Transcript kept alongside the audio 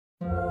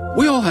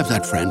We all have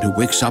that friend who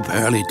wakes up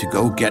early to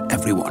go get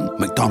everyone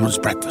McDonald's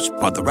breakfast,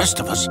 while the rest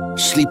of us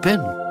sleep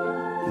in.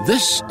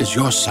 This is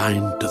your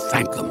sign to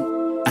thank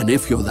them. And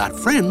if you're that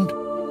friend,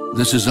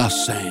 this is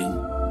us saying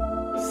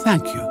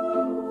thank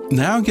you.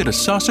 Now get a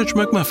sausage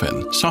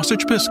McMuffin,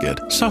 sausage biscuit,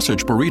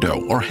 sausage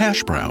burrito, or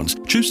hash browns.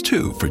 Choose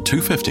 2 for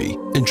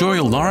 $2.50. Enjoy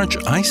a large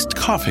iced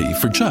coffee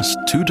for just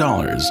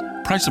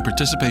 $2. Price and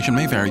participation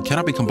may vary.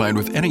 Cannot be combined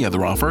with any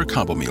other offer or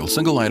combo meal.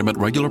 Single item at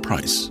regular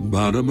price.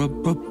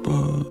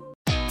 Ba-da-ba-ba-ba.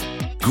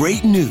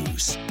 Great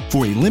news!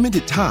 For a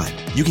limited time,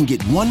 you can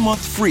get 1 month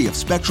free of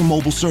Spectrum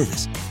Mobile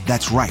service.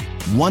 That's right,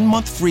 1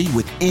 month free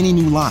with any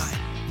new line.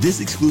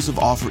 This exclusive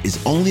offer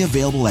is only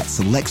available at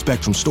select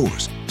Spectrum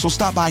stores, so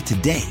stop by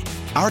today.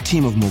 Our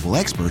team of mobile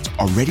experts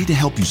are ready to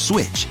help you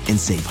switch and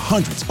save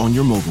hundreds on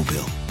your mobile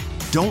bill.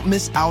 Don't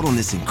miss out on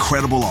this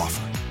incredible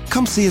offer.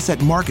 Come see us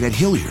at Market at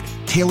Hilliard,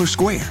 Taylor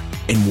Square,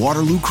 and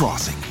Waterloo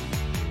Crossing.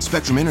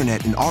 Spectrum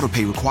Internet and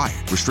autopay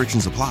required.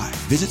 Restrictions apply.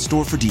 Visit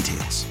store for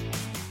details.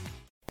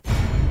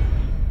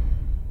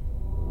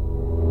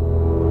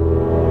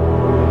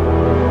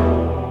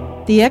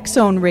 The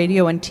X-Zone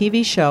radio and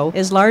TV show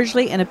is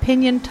largely an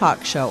opinion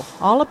talk show.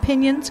 All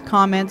opinions,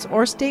 comments,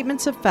 or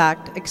statements of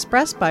fact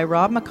expressed by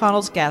Rob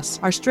McConnell's guests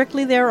are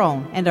strictly their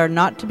own and are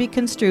not to be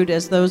construed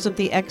as those of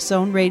the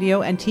X-Zone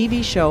radio and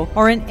TV show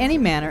or in any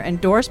manner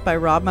endorsed by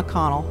Rob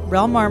McConnell,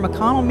 Relmar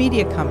McConnell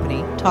Media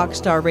Company,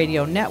 Talkstar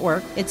Radio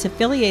Network, its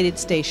affiliated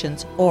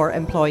stations, or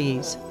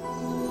employees.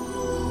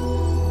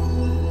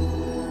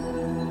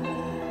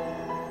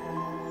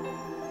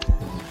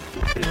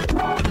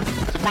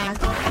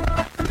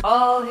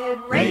 All Hit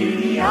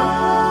Radio.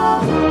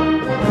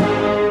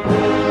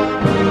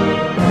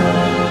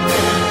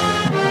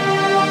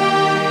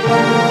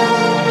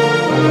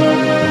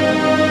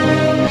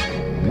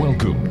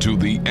 Welcome to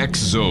the X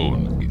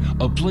Zone,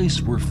 a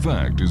place where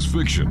fact is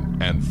fiction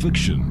and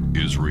fiction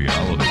is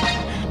reality.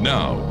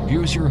 Now,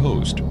 here's your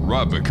host,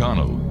 Rob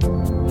McConnell.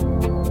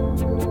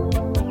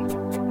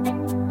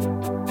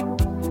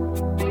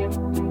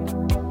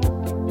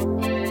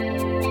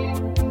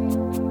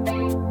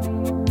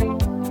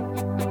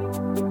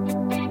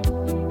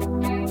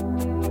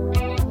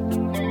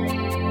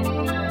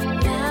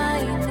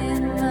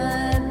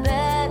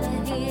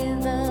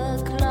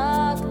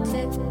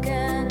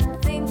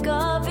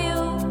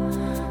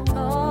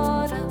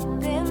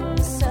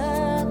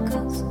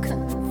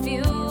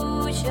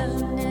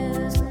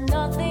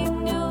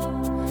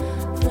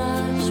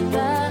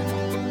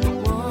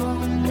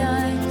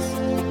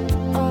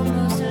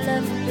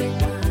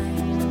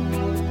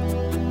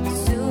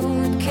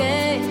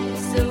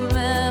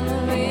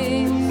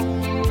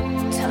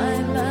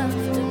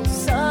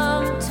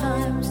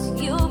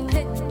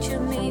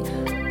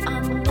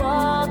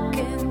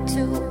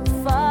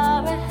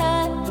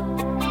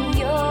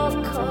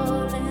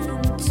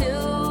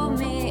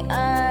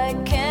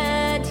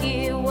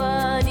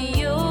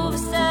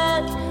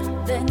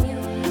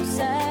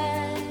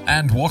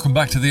 Welcome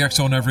back to the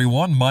X-Zone,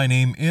 everyone. My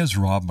name is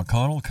Rob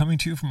McConnell, coming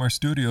to you from our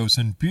studios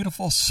in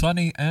beautiful,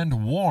 sunny,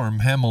 and warm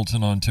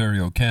Hamilton,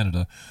 Ontario,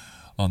 Canada,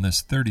 on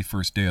this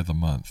 31st day of the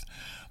month.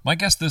 My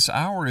guest this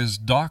hour is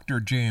Dr.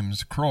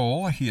 James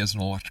Kroll. He is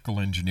an electrical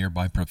engineer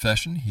by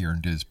profession. He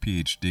earned his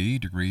PhD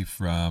degree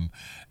from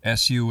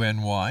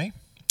SUNY,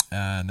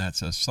 and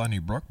that's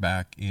Sunnybrook,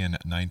 back in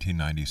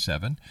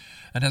 1997,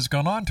 and has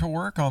gone on to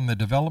work on the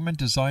development,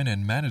 design,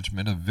 and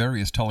management of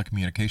various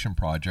telecommunication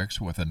projects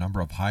with a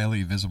number of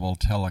highly visible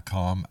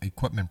telecom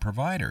equipment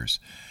providers.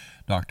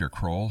 Dr.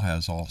 Kroll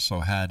has also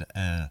had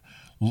a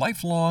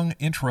lifelong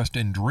interest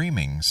in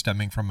dreaming,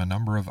 stemming from a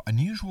number of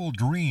unusual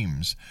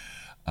dreams,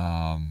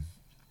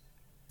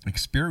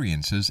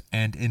 experiences,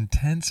 and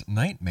intense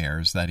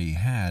nightmares that he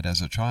had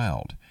as a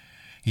child.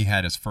 He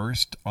had his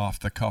first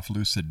off-the-cuff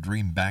lucid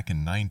dream back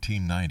in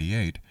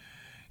 1998.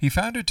 He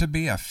found it to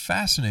be a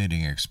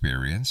fascinating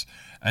experience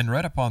and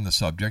read upon the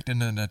subject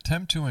in an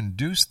attempt to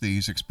induce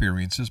these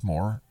experiences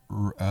more,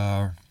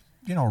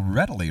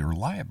 readily,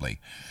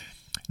 reliably.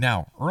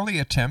 Now, early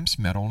attempts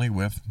met only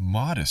with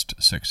modest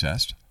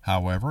success.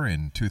 However,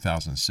 in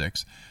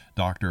 2006,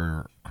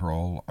 Dr.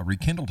 Kroll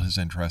rekindled his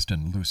interest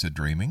in lucid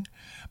dreaming.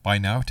 By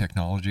now,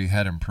 technology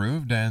had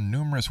improved and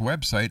numerous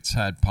websites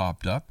had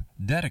popped up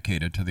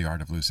dedicated to the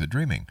art of lucid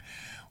dreaming.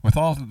 With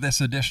all of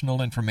this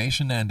additional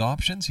information and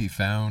options, he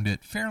found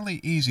it fairly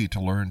easy to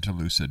learn to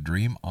lucid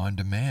dream on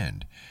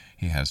demand.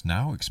 He has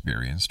now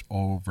experienced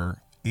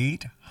over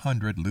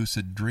 800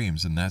 lucid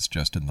dreams, and that's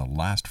just in the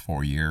last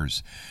 4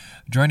 years.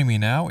 Joining me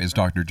now is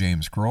Dr.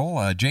 James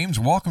Kroll. James,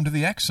 welcome to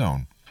the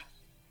X-Zone.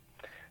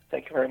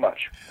 Thank you very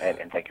much,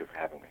 and thank you for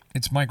having me.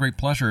 It's my great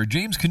pleasure.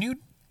 James, can you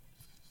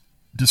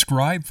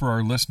describe for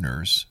our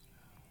listeners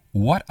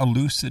what a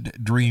lucid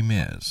dream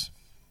is?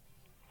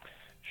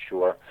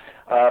 Sure.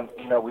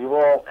 We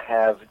all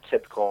have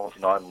typical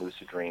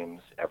non-lucid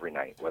dreams every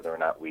night, whether or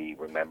not we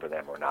remember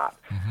them or not.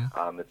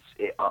 Mm-hmm.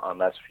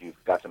 Unless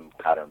you've got some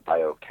kind of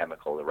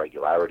biochemical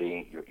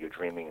irregularity, you're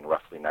dreaming in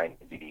roughly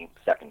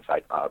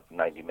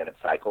 90-minute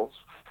cycles.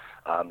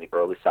 The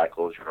early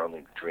cycles, you're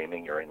only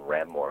dreaming, you're in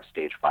REM or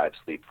stage 5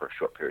 sleep for a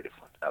short period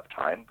of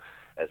time.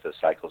 As those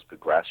cycles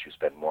progress, you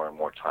spend more and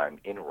more time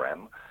in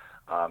REM.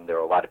 There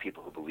are a lot of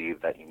people who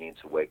believe that you need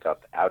to wake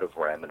up out of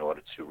REM in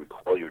order to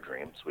recall your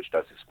dreams, which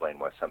does explain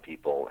why some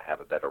people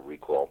have a better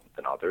recall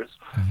than others.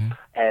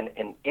 And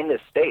in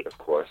this state, of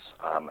course,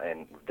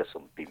 and this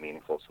will be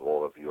meaningful to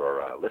all of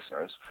your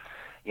listeners,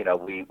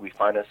 we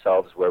find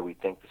ourselves where we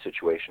think the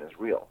situation is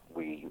real.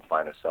 We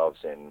find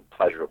ourselves in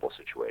pleasurable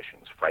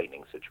situations,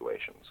 frightening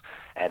situations,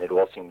 and it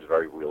all seems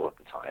very real at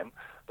the time.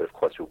 But of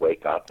course, we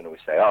wake up and we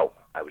say, "Oh,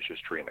 I was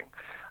just dreaming."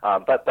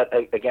 But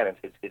again,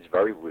 it's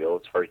very real.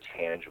 It's very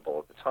tangible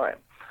at the time.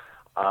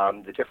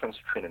 The difference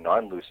between a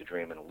non-lucid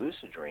dream and a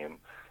lucid dream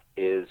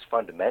is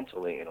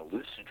fundamentally, in a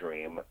lucid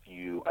dream,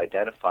 you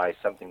identify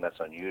something that's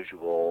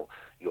unusual.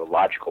 Your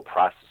logical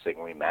processing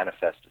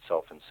remanifests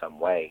itself in some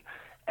way,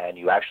 and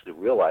you actually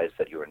realize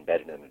that you're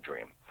embedded in a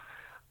dream.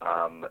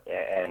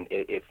 And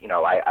if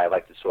I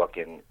like to talk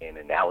in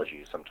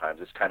analogies sometimes.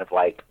 It's kind of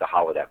like the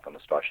holodeck on the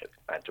Starship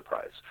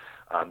Enterprise.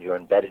 You're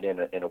embedded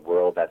in a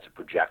world that's a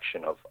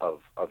projection of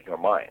your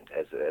mind,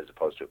 as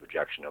opposed to a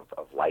projection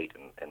of light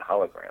and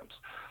holograms.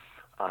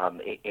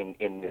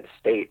 In this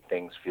state,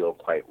 things feel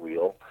quite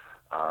real,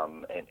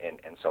 and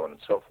so on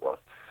and so forth.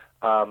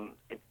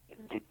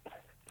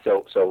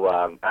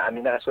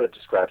 That sort of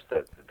describes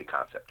the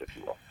concept, if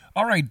you will.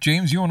 All right,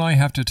 James, you and I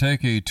have to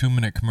take a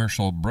 2-minute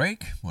commercial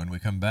break. When we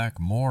come back,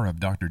 more of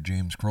Dr.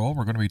 James Kroll.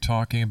 We're going to be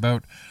talking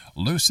about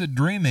lucid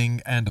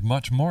dreaming and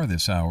much more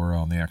this hour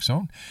on the X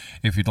Zone.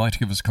 If you'd like to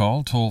give us a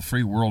call,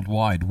 toll-free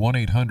worldwide,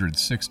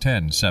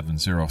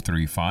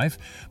 1-800-610-7035.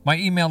 My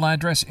email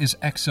address is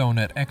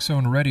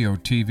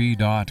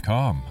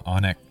xzone@xzoneradiotv.com.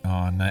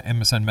 On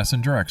MSN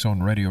Messenger,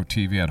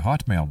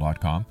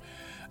 xzoneradiotv@hotmail.com.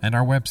 And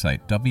our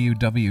website,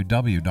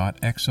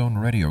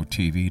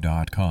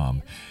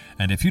 www.xzoneradiotv.com.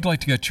 And if you'd like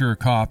to get your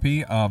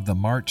copy of the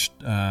March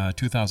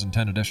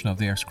 2010 edition of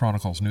the X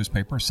Chronicles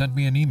newspaper, send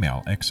me an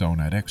email,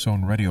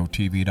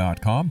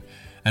 xzone@xzoneradiotv.com,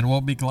 and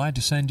we'll be glad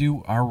to send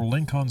you our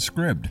link on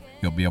Scribd.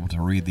 You'll be able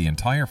to read the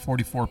entire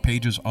 44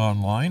 pages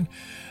online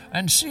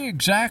and see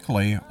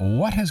exactly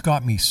what has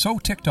got me so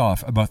ticked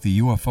off about the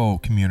UFO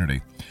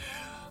community.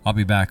 I'll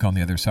be back on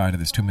the other side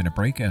of this 2-minute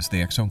break as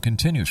the X Zone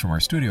continues from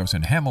our studios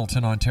in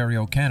Hamilton,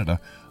 Ontario,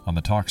 Canada, on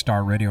the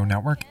Talkstar Radio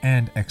Network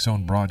and X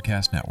Zone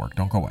Broadcast Network.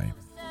 Don't go away.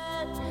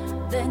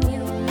 Then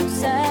you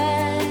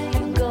said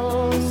you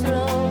go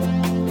slow,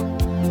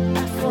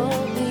 I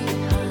fall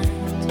behind.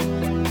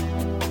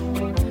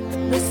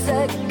 The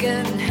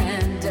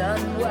second-hand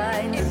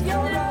unwind. If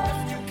you're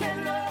lost, you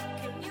can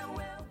look and you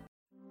will.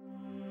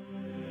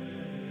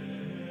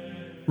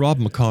 Rob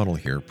McConnell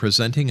here,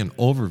 presenting an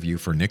overview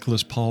for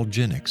Nicholas Paul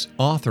Jennings,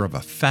 author of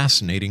a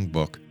fascinating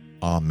book,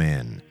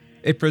 Amen.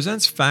 It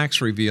presents facts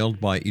revealed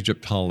by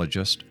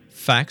Egyptologists,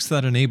 facts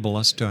that enable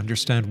us to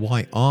understand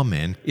why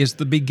Amen is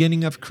the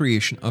beginning of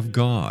creation of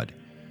God.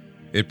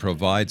 It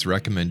provides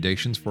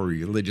recommendations for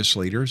religious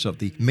leaders of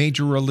the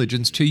major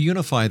religions to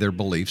unify their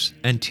beliefs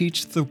and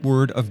teach the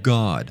Word of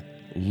God.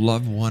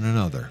 Love one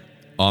another.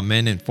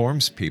 Amen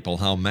informs people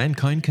how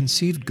mankind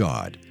conceived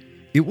God.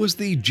 It was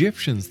the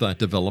Egyptians that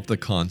developed the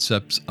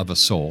concepts of a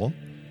soul,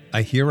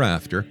 a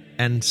hereafter,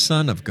 and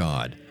Son of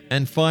God.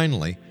 And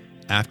finally,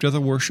 after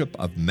the worship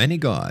of many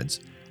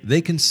gods, they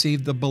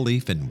conceived the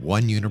belief in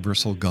one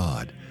universal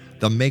God,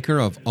 the maker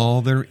of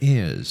all there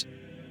is.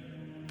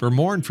 For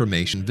more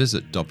information,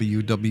 visit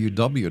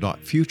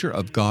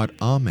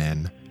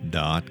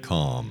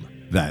www.futureofgodamen.com.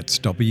 That's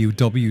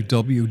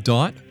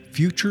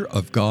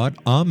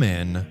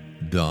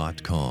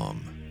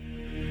www.futureofgodamen.com.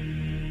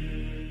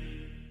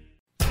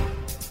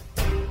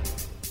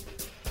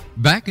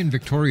 Back in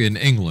Victorian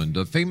England,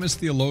 a famous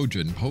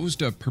theologian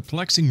posed a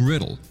perplexing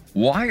riddle.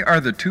 Why are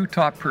the two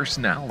top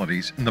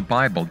personalities in the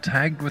Bible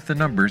tagged with the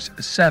numbers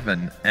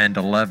 7 and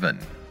 11?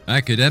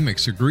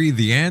 Academics agree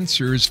the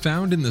answer is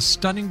found in the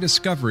stunning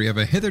discovery of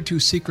a hitherto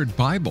secret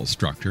Bible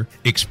structure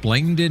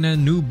explained in a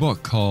new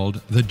book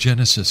called The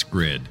Genesis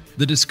Grid.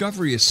 The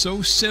discovery is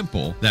so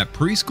simple that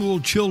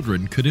preschool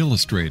children could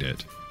illustrate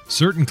it.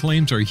 Certain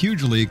claims are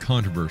hugely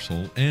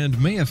controversial and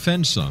may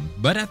offend some,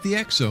 but at the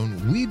X Zone,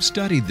 we've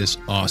studied this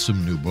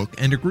awesome new book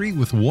and agree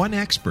with one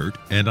expert,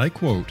 and I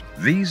quote,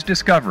 "These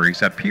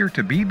discoveries appear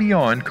to be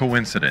beyond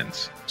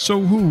coincidence."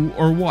 So who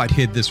or what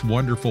hid this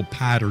wonderful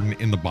pattern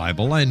in the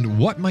Bible, and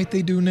what might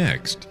they do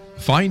next?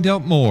 Find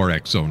out more,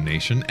 X Zone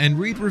Nation, and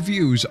read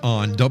reviews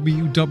on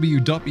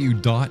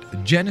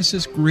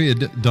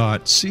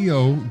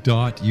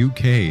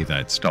www.genesisgrid.co.uk.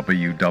 That's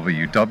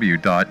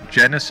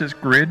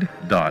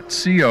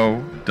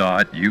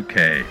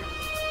www.genesisgrid.co.uk.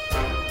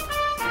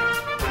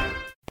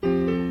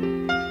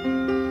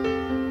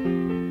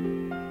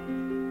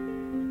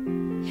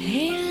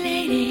 Hey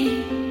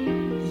lady,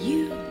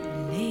 you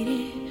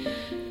lady,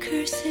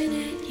 cursing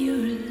at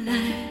your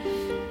life.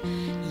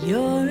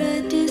 You're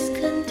a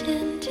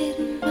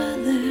discontented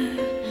mother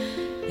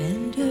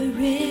and a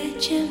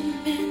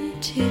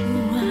regimented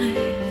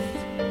wife.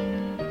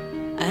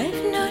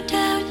 I've no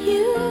doubt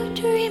you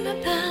dream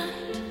about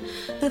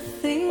the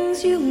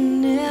things you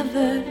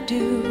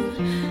do,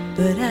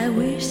 but I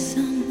wish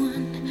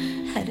someone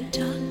had to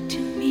talk to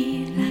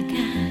me like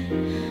I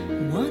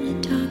wanna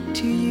talk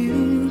to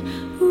you.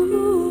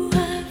 Ooh,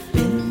 I've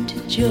been to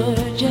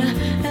Georgia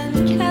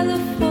and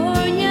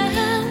California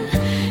and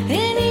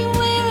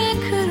anywhere I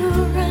could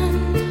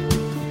run.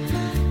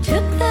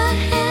 Took the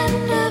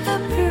hand of a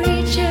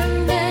preacher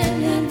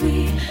man and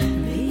we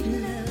made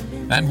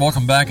love. And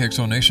welcome back,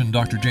 Exonation.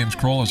 Dr. James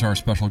Kroll is our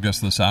special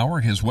guest this hour.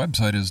 His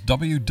website is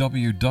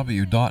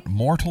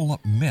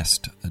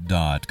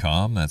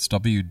www.mortalmist.com. That's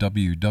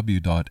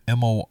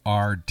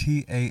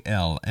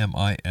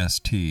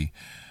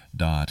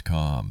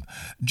www.mortalmist.com.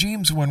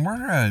 James, when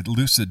we're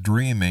lucid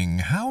dreaming,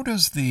 how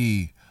does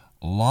the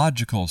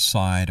logical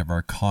side of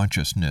our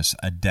consciousness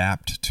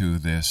adapt to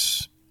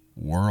this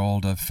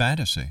world of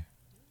fantasy?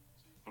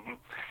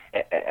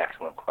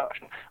 Excellent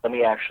question. Let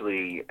me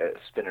actually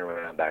spin it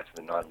around back to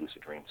the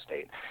non-lucid dream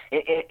state.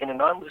 In a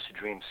non-lucid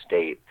dream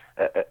state,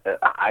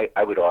 I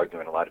would argue,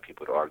 and a lot of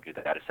people would argue,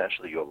 that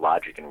essentially your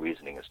logic and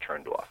reasoning is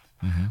turned off,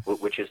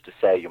 which is to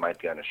say you might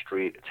be on a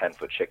street, a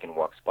 10-foot chicken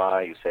walks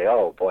by, you say,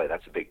 oh, boy,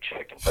 that's a big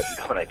chicken, but you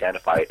don't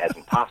identify it as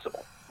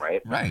impossible,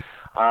 right? Right.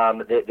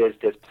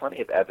 There's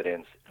plenty of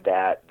evidence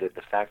that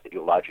the fact that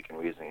your logic and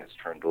reasoning is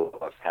turned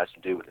off has to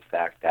do with the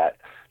fact that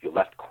your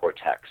left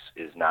cortex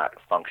is not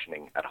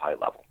functioning at a high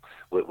level,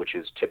 which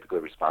is typically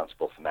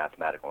responsible for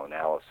mathematical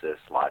analysis,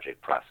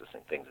 logic,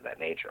 processing, things of that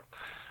nature.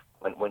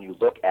 When you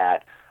look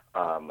at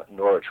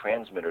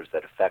neurotransmitters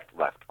that affect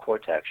left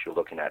cortex, you're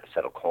looking at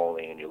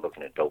acetylcholine, you're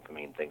looking at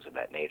dopamine, things of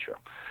that nature.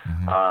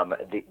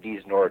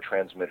 These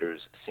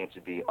neurotransmitters seem to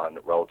be on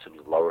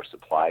relatively lower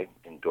supply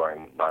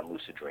during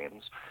non-lucid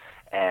dreams,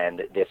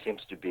 and there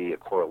seems to be a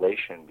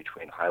correlation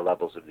between high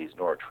levels of these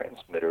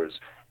neurotransmitters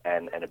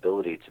and an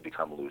ability to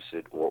become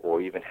lucid or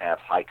even have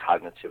high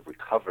cognitive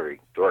recovery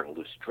during a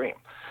lucid dream,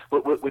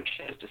 which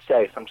is to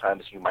say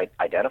sometimes you might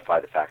identify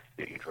the fact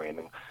that you're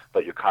dreaming,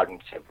 but your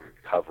cognitive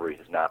recovery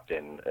has not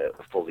been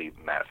fully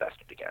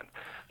manifested again.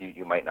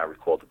 You might not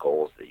recall the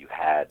goals that you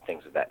had,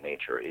 things of that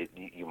nature.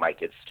 You might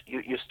get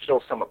you're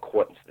still somewhat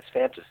caught into this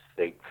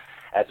fantasy,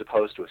 as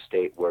opposed to a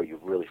state where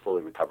you've really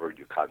fully recovered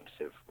your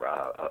cognitive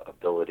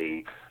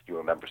ability, you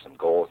remember some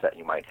goals that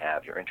you might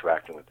have, you're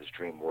interacting with this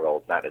dream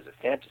world not as a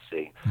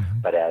fantasy,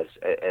 but as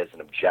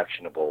an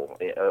objectionable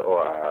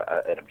or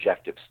an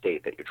objective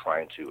state that you're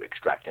trying to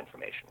extract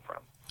information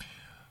from.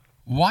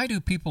 Why do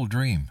people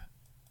dream?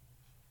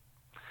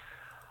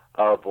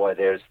 Oh boy,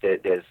 there's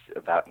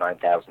about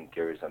 9,000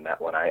 theories on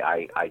that one.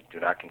 I do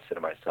not consider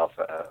myself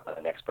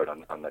an expert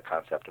on the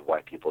concept of why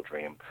people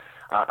dream.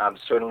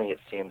 Certainly, it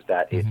seems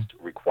that it's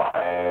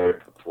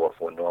required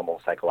for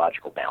normal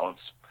psychological balance.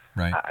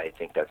 Right. I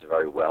think that's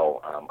very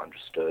well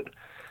understood.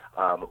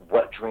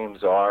 What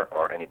dreams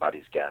are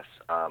anybody's guess.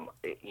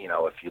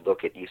 If you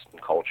look at Eastern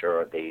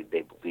culture, they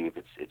believe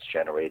it's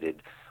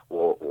generated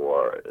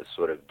or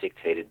sort of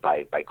dictated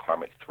by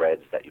karmic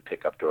threads that you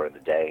pick up during the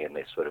day, and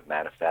they sort of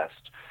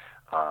manifest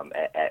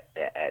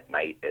at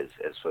night as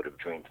sort of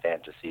dream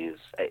fantasies.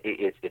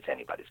 It's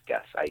anybody's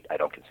guess. I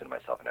don't consider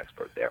myself an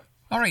expert there.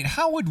 All right,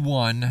 how would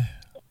one...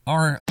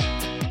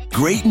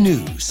 Great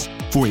news!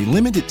 For a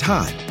limited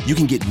time, you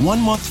can get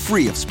 1 month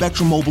free of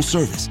Spectrum Mobile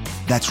service.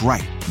 That's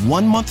right,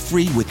 1 month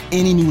free with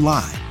any new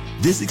line.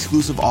 This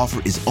exclusive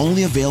offer is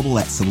only available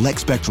at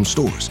select Spectrum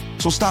stores,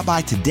 so stop by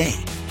today.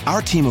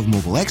 Our team of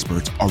mobile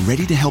experts are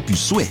ready to help you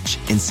switch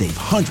and save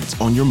hundreds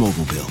on your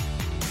mobile bill.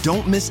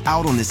 Don't miss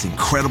out on this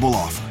incredible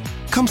offer.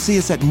 Come see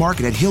us at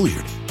Market at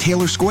Hilliard,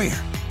 Taylor Square,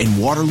 and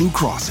Waterloo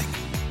Crossing.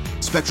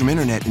 Spectrum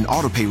Internet and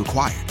autopay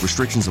required.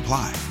 Restrictions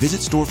apply.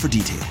 Visit store for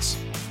details.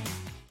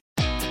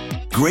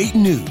 Great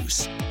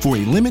news! For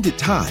a limited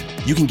time,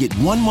 you can get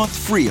 1 month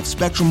free of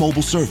Spectrum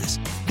Mobile service.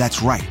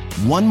 That's right,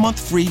 1 month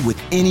free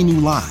with any new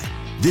line.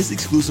 This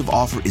exclusive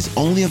offer is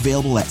only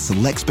available at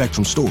select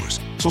Spectrum stores,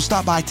 so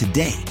stop by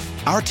today.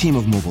 Our team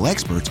of mobile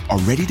experts are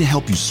ready to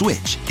help you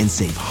switch and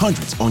save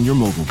hundreds on your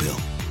mobile bill.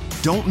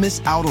 Don't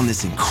miss out on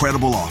this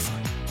incredible offer.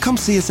 Come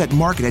see us at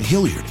Market at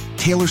Hilliard,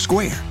 Taylor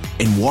Square,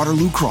 and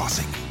Waterloo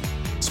Crossing.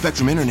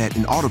 Spectrum Internet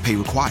and autopay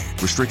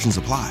required. Restrictions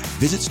apply.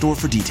 Visit store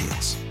for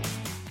details.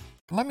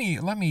 Let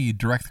me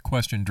direct the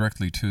question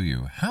directly to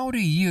you. How do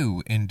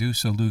you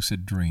induce a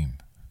lucid dream?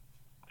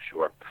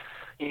 Sure.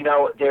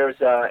 There's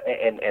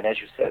and as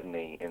you said in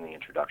the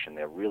introduction,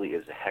 there really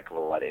is a heck of a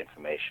lot of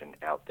information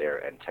out there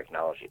and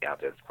technology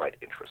out there that's quite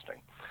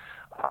interesting.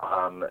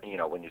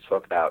 When you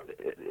talk about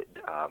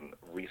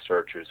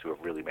researchers who have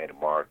really made a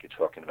mark, you're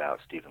talking about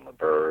Stephen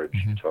LaBerge,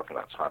 you're talking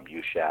about Tom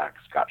Ushak,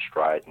 Scott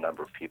Stride, a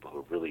number of people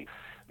who really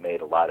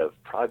made a lot of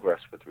progress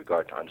with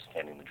regard to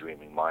understanding the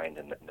dreaming mind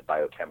and the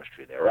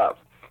biochemistry thereof.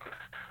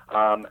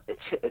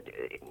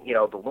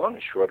 The long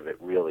and short of it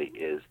really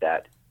is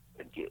that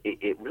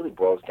it really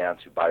boils down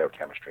to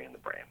biochemistry in the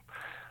brain.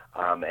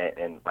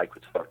 And like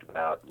we talked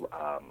about,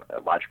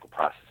 logical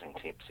processing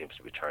seems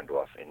to be turned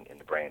off in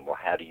the brain. Well,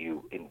 how do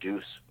you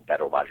induce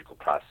better logical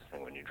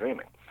processing when you're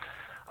dreaming?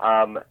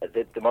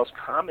 The most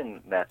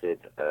common method,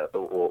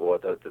 or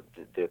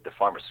the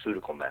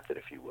pharmaceutical method,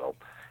 if you will,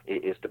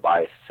 is to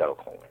buy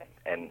acetylcholine.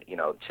 And,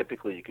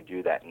 typically you could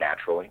do that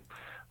naturally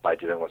by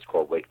doing what's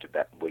called wake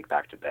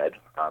back to bed.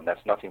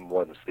 That's nothing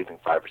more than sleeping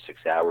 5 or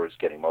 6 hours,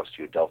 getting most of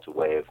your delta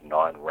wave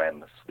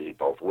non-REM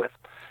sleep over with,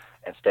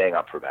 and staying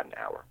up for about an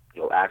hour.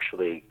 You'll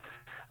actually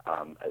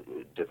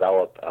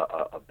develop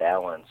a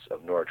balance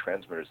of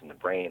neurotransmitters in the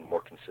brain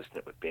more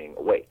consistent with being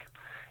awake.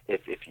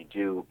 If you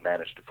do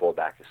manage to fall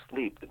back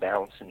asleep, the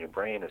balance in your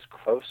brain is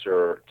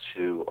closer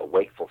to a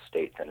wakeful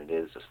state than it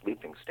is a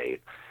sleeping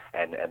state,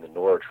 and the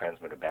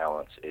neurotransmitter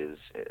balance is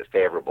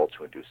favorable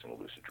to inducing a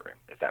lucid dream,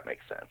 if that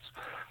makes sense.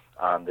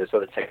 There's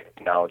other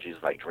technologies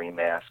like dream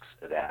masks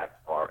that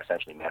are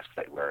essentially masks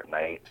that you wear at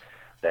night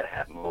that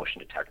have motion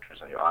detectors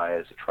on your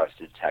eyes. It tries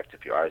to detect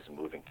if your eyes are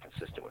moving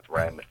consistent with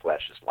REM. It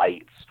flashes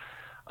lights.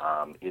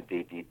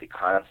 The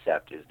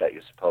concept is that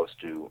you're supposed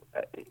to,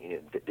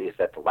 is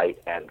that the light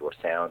and or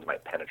sound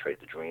might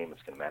penetrate the dream.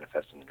 It's going to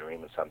manifest in the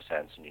dream in some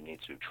sense, and you need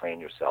to train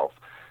yourself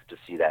to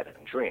see that in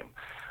a dream.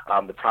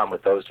 The problem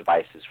with those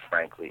devices,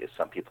 frankly, is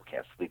some people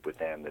can't sleep with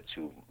them. They're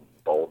too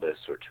bulbous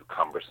or too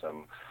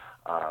cumbersome.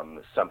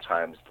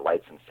 Sometimes the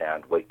lights and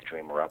sound wake the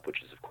dreamer up,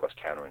 which is, of course,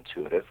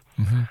 counterintuitive.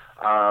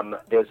 Mm-hmm.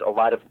 There's a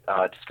lot of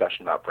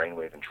discussion about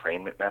brainwave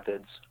entrainment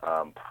methods.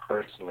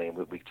 Personally,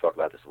 we can talk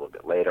about this a little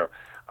bit later,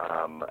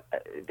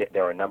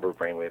 there are a number of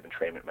brainwave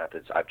entrainment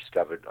methods. I've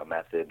discovered a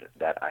method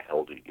that I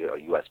held a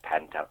U.S.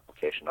 patent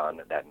application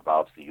on that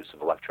involves the use of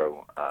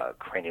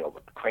cranial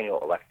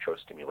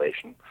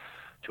electrostimulation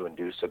to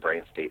induce a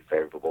brain state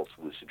favorable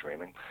to lucid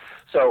dreaming.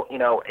 So,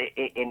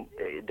 in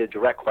the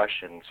direct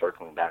question,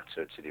 circling back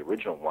to the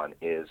original one,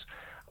 is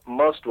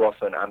most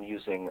often I'm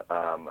using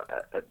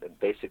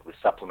basically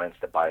supplements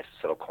that bias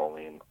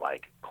acetylcholine,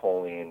 like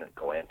choline,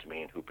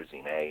 galantamine,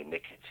 huperzine A,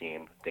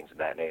 nicotine, things of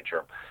that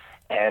nature,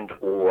 and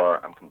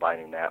or I'm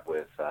combining that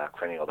with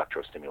cranial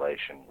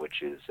electrostimulation,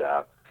 which is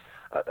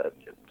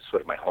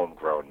sort of my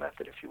homegrown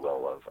method, if you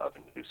will, of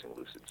inducing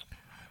lucids.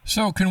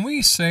 So can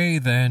we say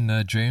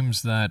then,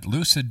 James, that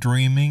lucid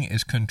dreaming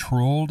is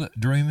controlled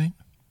dreaming?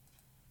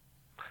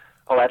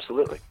 Oh,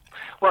 absolutely.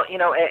 Well,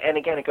 and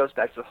again, it goes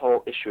back to the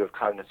whole issue of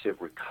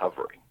cognitive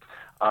recovery.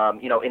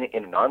 In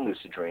a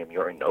non-lucid dream,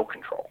 you're in no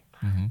control.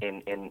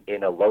 Mm-hmm.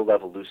 In a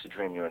low-level lucid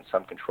dream, you're in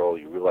some control.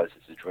 You realize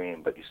it's a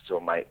dream, but you still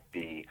might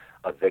be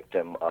a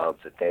victim of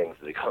the things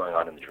that are going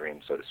on in the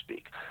dream, so to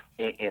speak.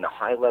 In a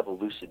high-level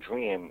lucid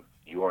dream,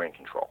 you are in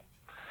control.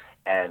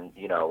 And,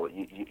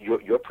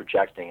 you're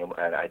projecting,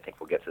 and I think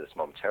we'll get to this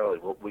momentarily,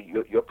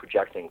 you're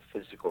projecting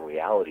physical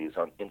realities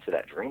into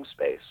that dream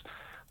space,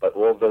 but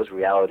all of those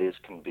realities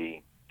can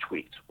be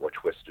tweaked or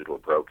twisted or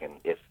broken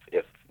if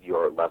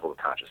your level of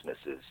consciousness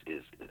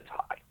is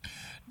high.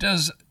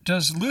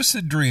 Does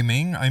lucid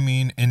dreaming,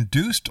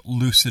 induced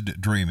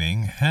lucid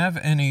dreaming, have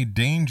any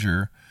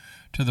danger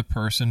to the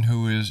person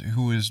who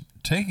is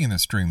taking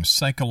this dream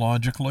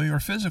psychologically or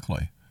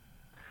physically?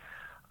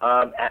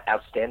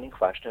 Outstanding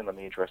question. Let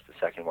me address the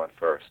second one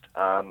first.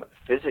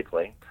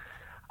 Physically,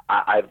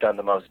 I've done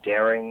the most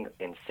daring,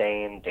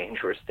 insane,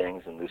 dangerous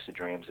things in lucid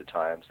dreams at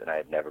times, and I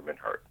have never been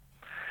hurt.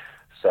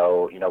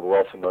 So, we're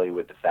all familiar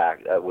with the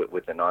fact,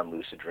 with the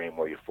non-lucid dream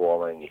where you're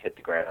falling, you hit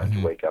the ground,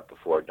 you wake up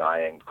before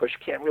dying. Of course,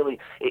 you can't really,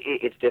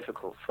 it's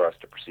difficult for us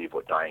to perceive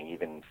what dying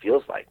even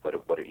feels like,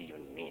 what it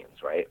even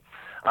means, right?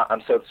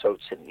 So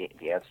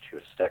the answer to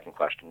your second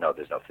question, no,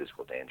 there's no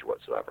physical danger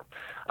whatsoever.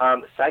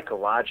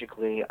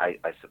 Psychologically, I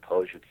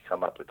suppose you could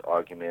come up with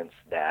arguments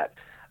that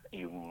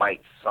you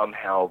might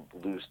somehow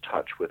lose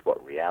touch with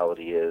what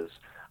reality is.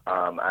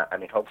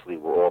 Hopefully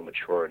we're all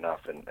mature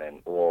enough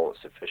and all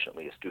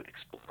sufficiently astute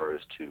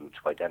explorers to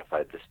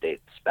identify this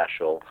state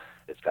special.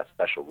 It's got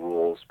special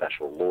rules,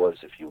 special laws,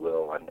 if you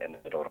will, and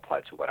they don't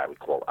apply to what I would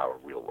call our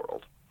real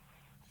world.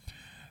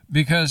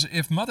 Because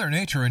if Mother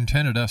Nature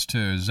intended us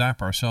to zap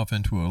ourselves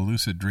into a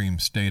lucid dream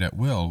state at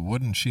will,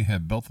 wouldn't she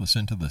have built this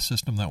into the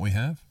system that we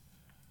have?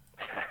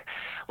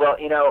 Well,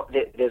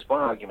 there's one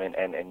argument,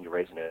 and you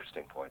raise an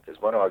interesting point.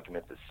 There's one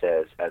argument that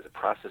says, as a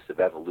process of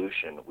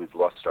evolution, we've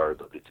lost our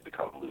ability to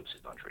become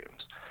lucid on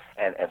dreams.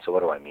 And so what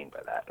do I mean by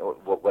that?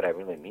 What I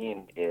really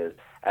mean is,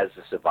 as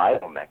a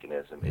survival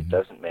mechanism, it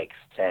doesn't make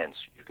sense.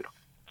 You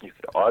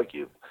could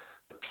argue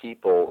for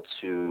people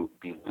to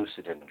be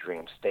lucid in a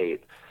dream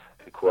state,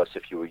 because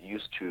if you were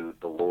used to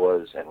the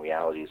laws and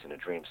realities in a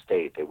dream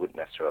state, they wouldn't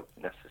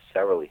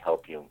necessarily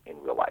help you in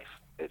real life,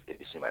 if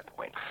you see my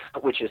point.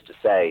 Which is to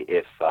say,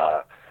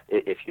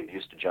 if you're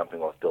used to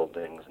jumping off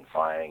buildings and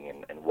flying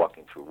and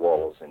walking through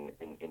walls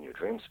in your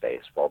dream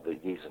space, well,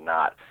 these are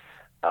not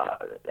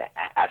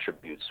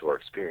attributes or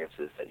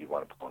experiences that you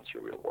want to pull into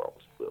your real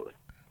world, really.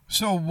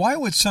 So why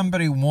would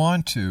somebody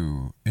want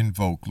to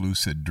invoke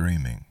lucid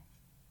dreaming?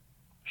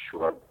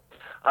 Sure.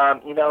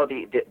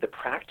 The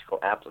practical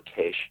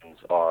applications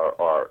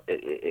are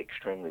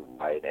extremely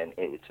wide, and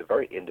it's a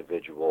very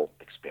individual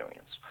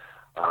experience.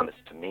 It's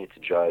to me to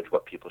judge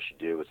what people should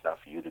do. It's not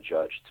for you to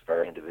judge. It's a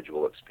very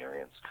individual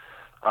experience.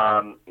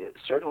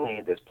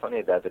 Certainly, there's plenty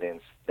of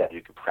evidence that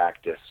you could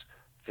practice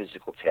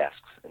physical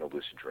tasks in a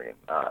lucid dream.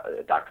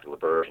 Dr.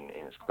 LeBurge,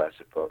 in his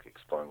classic book,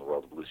 Exploring the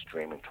World of Lucid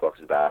Dreaming, talks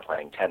about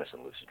playing tennis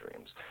in lucid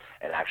dreams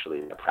and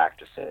actually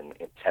practicing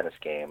in a tennis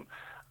game,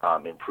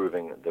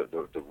 improving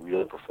the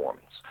real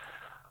performance.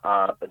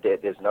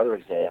 There's another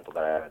example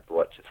that I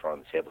thought to throw on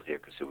the table here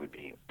because it would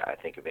be, I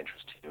think, of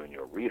interest to you and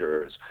your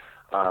readers.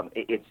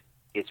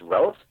 It's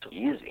relatively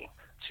easy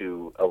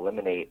to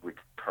eliminate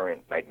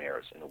recurrent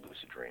nightmares in a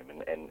lucid dream.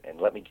 And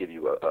let me give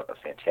you a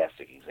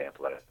fantastic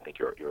example that I think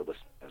your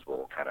listeners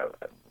will kind of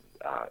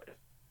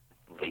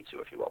relate to,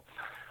 if you will.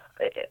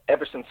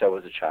 Ever since I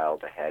was a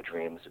child, I had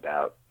dreams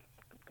about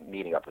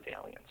meeting up with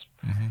aliens.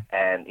 Mm-hmm.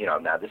 And,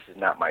 now this is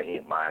not my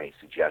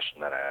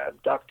suggestion that I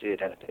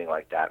abducted, anything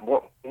like that.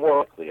 More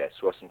likely, I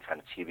saw some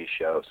kind of TV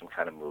show, some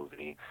kind of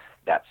movie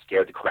that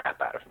scared the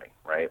crap out of me,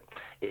 right?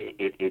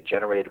 It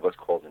generated what's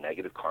called a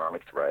negative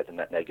karmic thread, and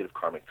that negative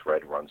karmic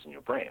thread runs in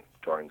your brain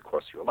during the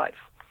course of your life.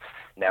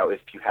 Now,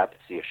 if you happen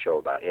to see a show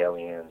about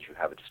aliens, you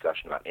have a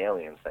discussion about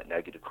aliens, that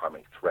negative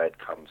karmic thread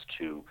comes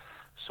to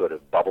sort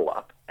of bubble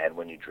up, and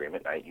when you dream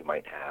at night, you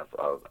might have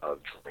a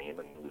dream,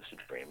 a lucid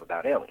dream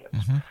about aliens.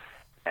 Mm-hmm.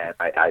 And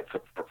I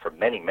for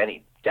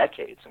many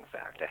decades, in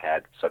fact, I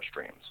had such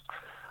dreams.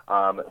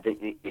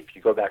 If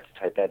you go back to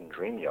Tibetan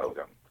dream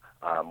yoga,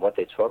 what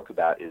they talk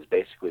about is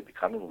basically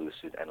becoming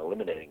lucid and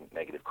eliminating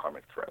negative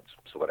karmic threads.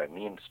 So what I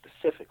mean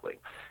specifically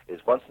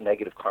is once the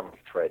negative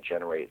karmic thread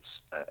generates,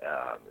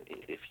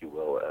 if you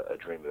will, a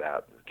dream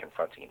about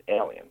confronting an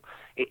alien,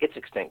 it's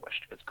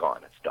extinguished, it's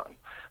gone, it's done.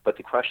 But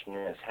the question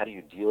is, how do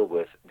you deal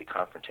with the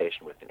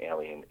confrontation with an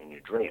alien in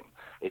your dream?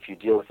 If you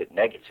deal with it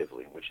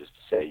negatively, which is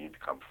to say you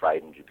become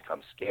frightened, you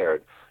become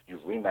scared, you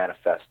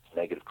remanifest the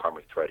negative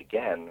karmic thread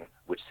again,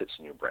 which sits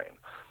in your brain.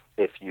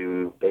 If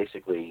you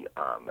basically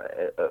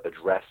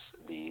address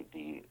the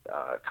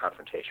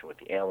confrontation with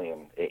the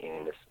alien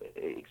in this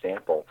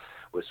example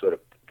with sort of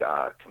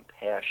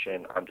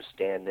compassion,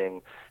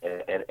 understanding,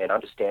 and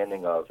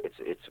understanding of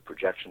it's a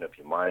projection of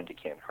your mind, it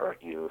can't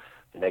hurt you,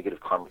 the negative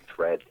karmic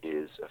thread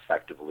is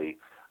effectively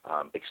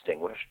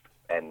extinguished,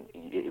 and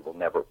it will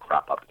never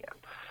crop up again.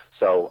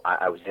 So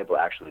I was able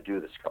to actually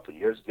do this a couple of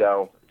years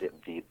ago.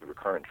 The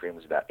recurrent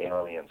dreams about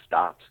aliens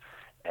stopped.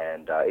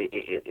 And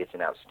it's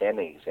an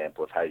outstanding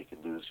example of how you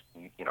can use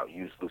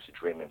lucid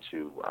dreaming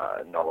to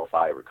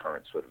nullify a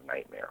recurrent sort of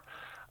nightmare.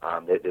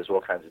 There's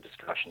all kinds of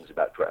discussions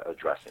about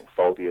addressing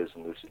phobias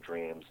in lucid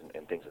dreams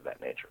and things of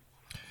that nature.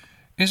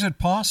 Is it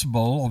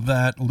possible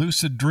that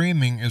lucid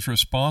dreaming is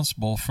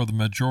responsible for the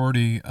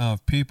majority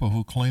of people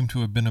who claim to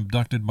have been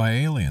abducted by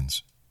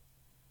aliens?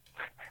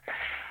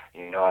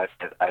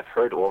 I've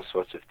heard all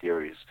sorts of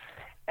theories,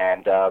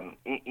 and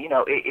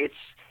it's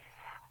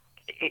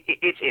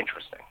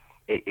interesting.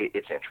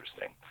 It's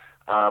interesting.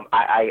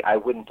 I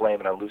wouldn't blame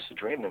it on lucid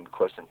dreaming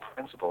because, in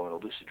principle, in a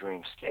lucid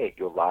dream state,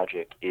 your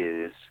logic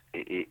is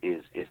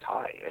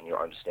high and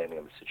your understanding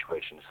of the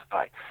situation is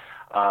high.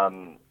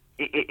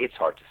 It's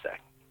hard to say.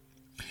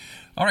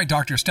 All right,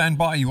 Doctor, stand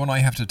by. You and I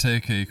have to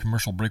take a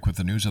commercial break with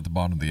the news at the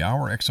bottom of the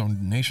hour.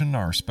 X-Zone Nation,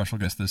 our special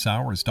guest this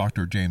hour is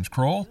Dr. James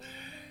Kroll.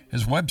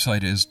 His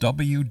website is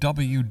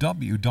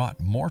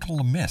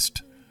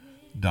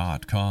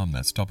www.mortalmist.com.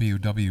 That's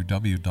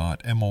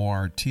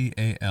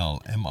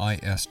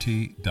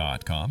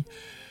www.mortalmist.com.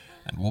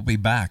 And we'll be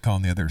back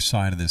on the other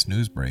side of this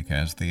news break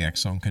as the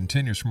X-Zone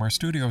continues from our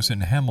studios in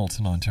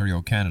Hamilton,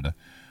 Ontario, Canada,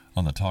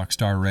 on the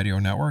Talkstar Radio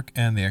Network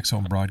and the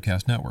X-Zone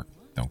Broadcast Network.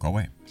 Don't go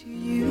away. To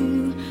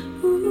you,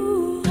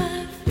 ooh,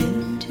 I've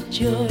been to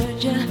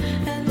Georgia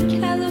and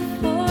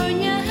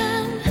California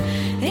and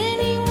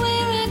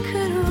anywhere I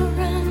could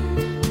run.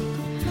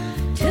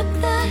 Took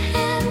the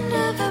hand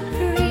of a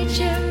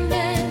preacher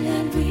man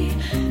and we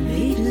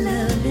made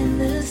love in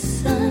the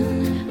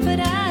sun.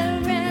 But I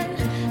ran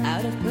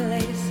out of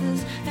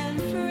places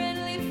and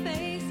friendly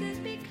faces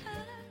because...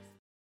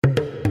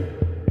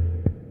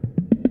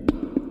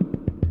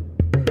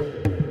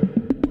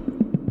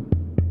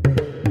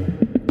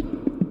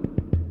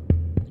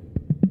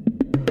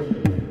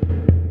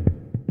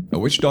 A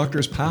witch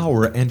doctor's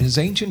power and his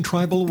ancient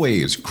tribal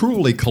ways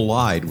cruelly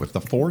collide with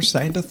the force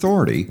and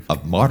authority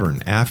of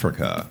modern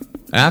Africa.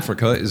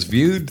 Africa is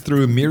viewed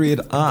through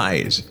myriad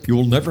eyes. You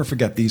will never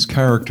forget these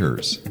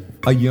characters.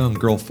 A young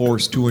girl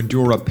forced to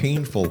endure a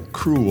painful,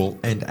 cruel,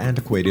 and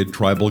antiquated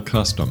tribal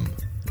custom.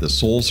 The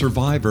sole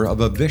survivor of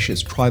a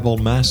vicious tribal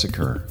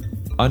massacre.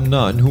 A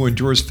nun who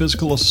endures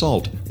physical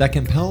assault that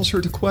compels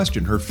her to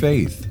question her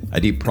faith.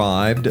 A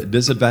deprived,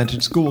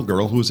 disadvantaged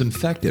schoolgirl who is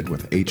infected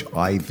with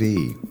HIV.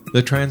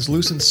 The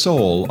translucent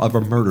soul of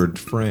a murdered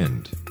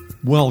friend.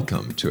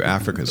 Welcome to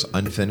Africa's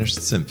Unfinished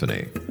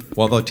Symphony.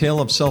 While the tale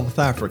of South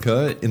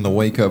Africa in the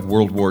wake of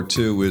World War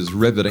II is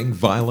riveting,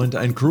 violent,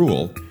 and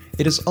cruel,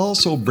 it is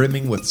also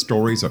brimming with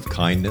stories of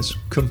kindness,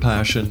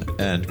 compassion,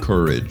 and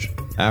courage.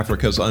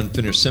 Africa's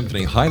Unfinished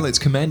Symphony highlights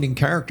commanding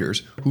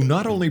characters who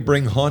not only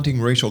bring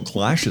haunting racial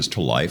clashes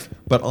to life,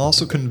 but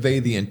also convey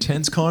the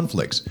intense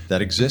conflicts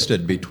that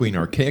existed between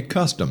archaic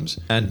customs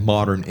and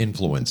modern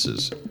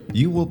influences.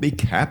 You will be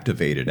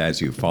captivated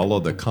as you follow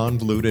the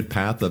convoluted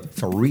path of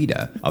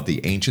Farida, of the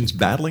ancients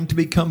battling to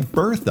become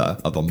Bertha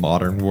of the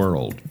modern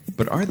world.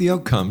 But are the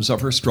outcomes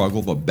of her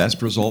struggle the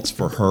best results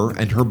for her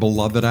and her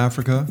beloved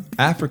Africa?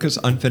 Africa's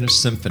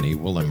Unfinished Symphony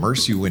will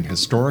immerse you in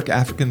historic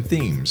African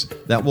themes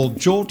that will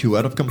jolt you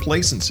out of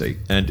complacency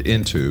and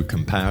into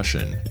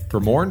compassion. For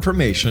more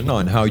information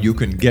on how you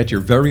can get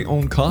your very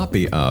own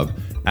copy of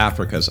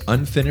Africa's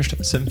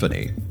Unfinished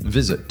Symphony,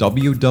 visit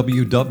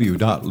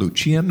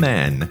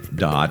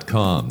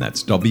www.luciamann.com.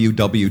 That's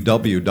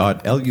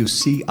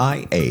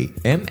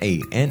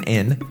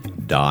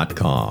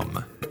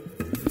www.luciamann.com.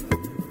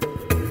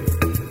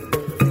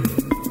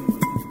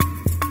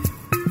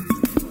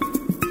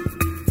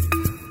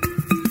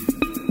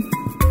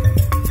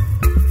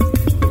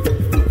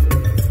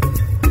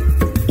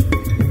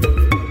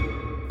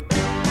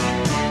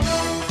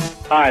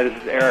 Hi,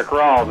 this is Eric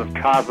Rawls of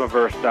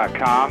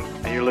Cosmoverse.com,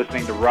 and you're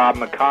listening to Rob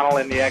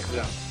McConnell in the X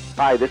Zone.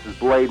 Hi, this is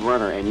Blade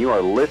Runner, and you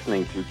are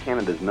listening to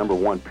Canada's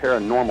 #1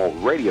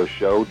 paranormal radio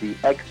show, The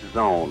X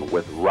Zone,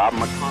 with Rob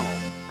McConnell.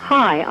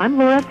 Hi, I'm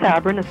Laura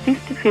Sabrin of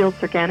Feast to Fields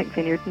Organic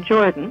Vineyards in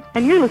Jordan,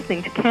 and you're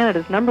listening to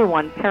Canada's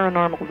 #1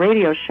 paranormal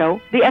radio show,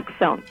 The X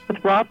Zone,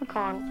 with Rob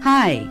McConnell.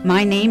 Hi,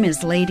 my name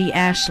is Lady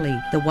Ashley,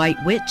 the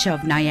White Witch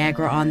of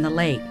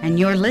Niagara-on-the-Lake, and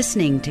you're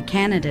listening to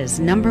Canada's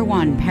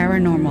 #1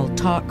 paranormal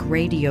talk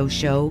radio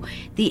show,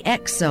 The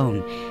X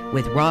Zone,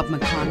 with Rob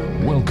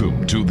McConnell.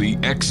 Welcome to The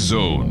X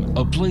Zone,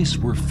 a place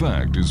where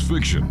fact is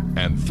fiction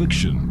and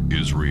fiction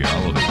is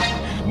reality.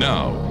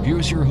 Now,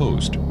 here's your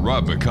host,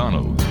 Rob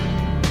McConnell.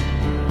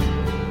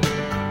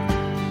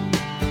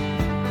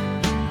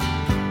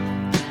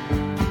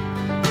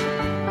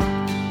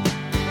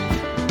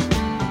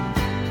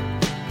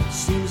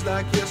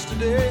 Like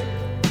yesterday,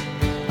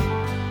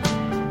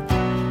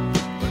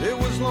 but it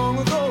was long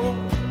ago.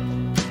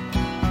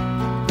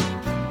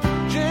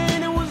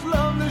 Jane, it was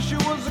lovely, she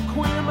was the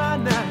queen of my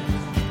night.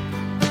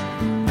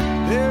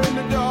 There in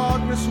the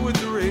darkness with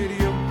the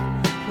radio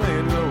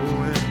playing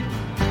low,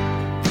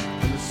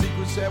 and the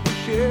secrets that we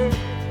shared,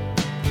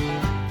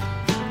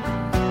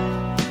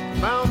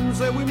 mountains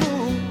that we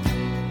moved,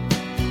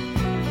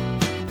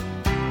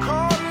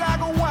 caught like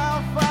a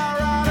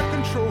wildfire out of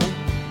control,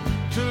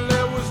 till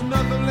there was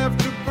nothing left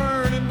to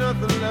burn and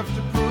nothing left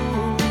to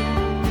prove.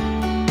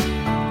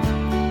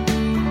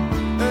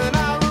 And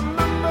I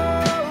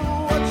remember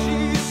what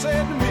she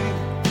said to me,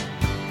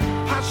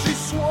 how she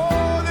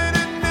swore that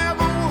it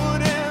never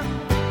would end.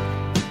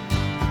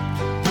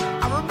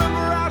 I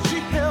remember how she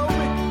held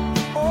me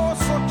oh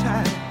so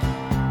tight.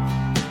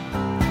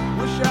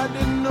 Wish I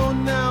didn't know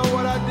now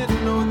what I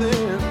didn't know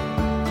then.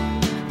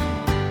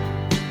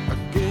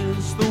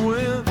 Against the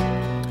wind.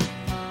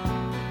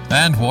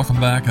 And welcome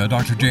back.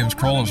 Dr. James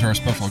Kroll is our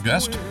special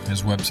guest.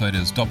 His website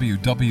is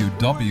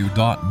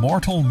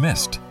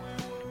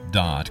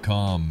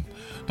www.mortalmist.com.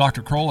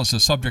 Dr. Kroll is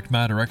a subject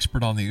matter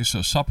expert on the use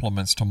of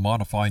supplements to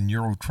modify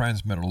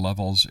neurotransmitter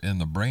levels in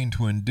the brain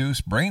to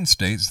induce brain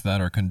states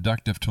that are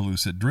conducive to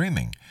lucid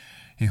dreaming.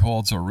 He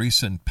holds a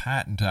recent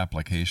patent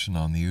application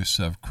on the use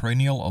of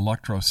cranial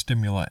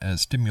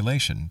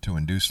electrostimulation to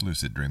induce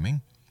lucid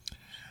dreaming.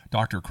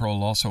 Dr.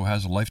 Kroll also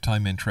has a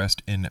lifetime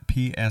interest in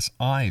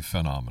PSI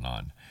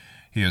phenomenon.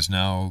 He is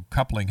now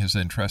coupling his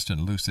interest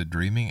in lucid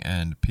dreaming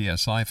and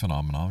PSI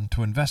phenomenon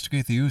to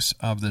investigate the use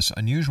of this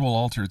unusual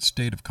altered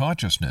state of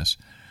consciousness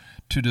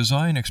to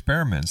design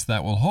experiments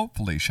that will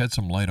hopefully shed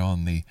some light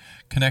on the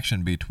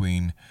connection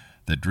between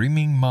the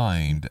dreaming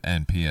mind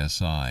and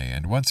PSI.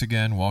 And once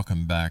again,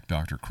 welcome back,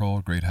 Dr.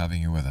 Kroll. Great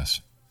having you with us.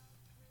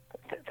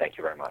 Thank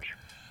you very much.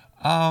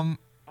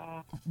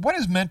 What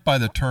is meant by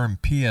the term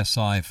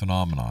PSI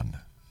phenomenon?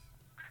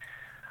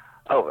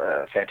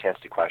 Oh,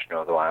 fantastic question,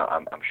 although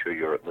I'm sure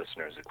your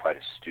listeners are quite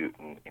astute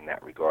in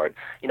that regard.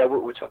 You know,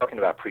 we're talking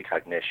about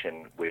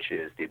precognition, which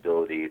is the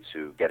ability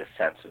to get a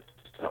sense of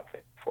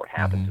something before it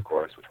happens, of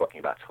course. We're talking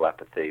about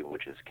telepathy,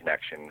 which is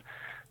connection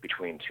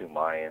between two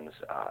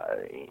minds.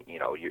 You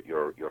know,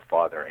 your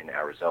father in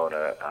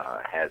Arizona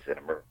has an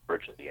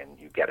emergency, and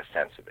you get a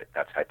sense of it,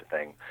 that type of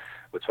thing.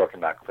 We're talking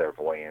about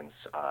clairvoyance,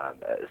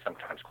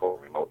 sometimes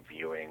called remote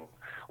viewing,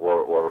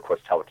 or of course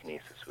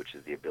telekinesis, which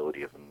is the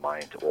ability of the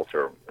mind to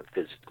alter a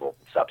physical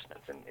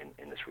substance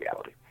in this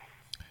reality.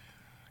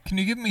 Can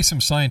you give me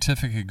some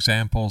scientific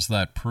examples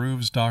that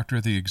proves,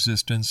 Doctor, the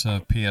existence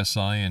of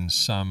PSI in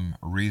some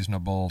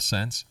reasonable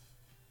sense?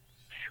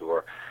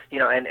 Sure. You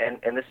know, and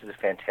this is a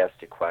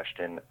fantastic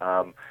question.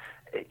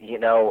 You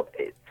know,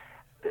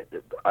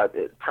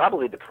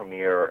 probably the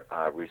premier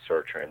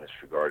researcher in this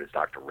regard is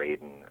Dr.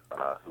 Radin,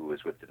 who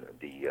is with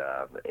the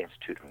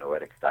Institute of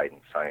Noetic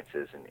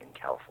Sciences in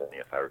California,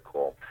 if I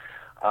recall.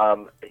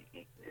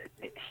 He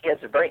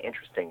has a very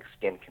interesting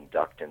skin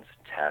conductance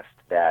test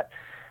that,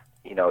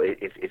 you know,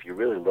 if you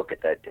really look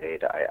at that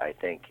data, I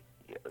think,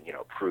 you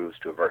know, proves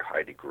to a very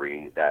high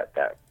degree that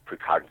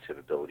precognitive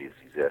abilities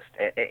exist.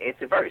 And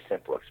it's a very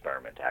simple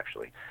experiment,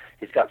 actually.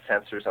 He's got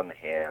sensors on the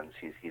hands.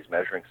 He's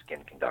measuring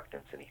skin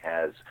conductance, and he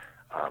has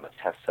a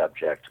test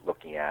subject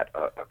looking at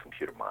a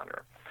computer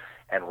monitor.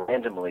 and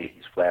randomly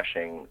he's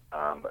flashing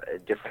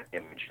different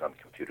images on the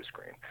computer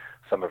screen.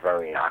 Some are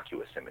very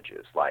innocuous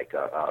images, like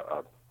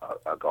a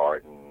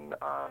garden,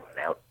 an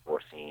outdoor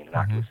scene,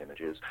 innocuous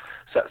images.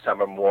 So,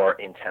 some are more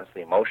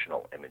intensely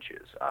emotional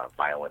images,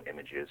 violent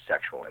images,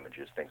 sexual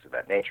images, things of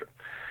that nature.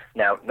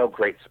 Now, no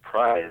great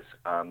surprise,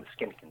 the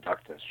skin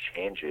conductance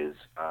changes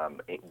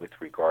with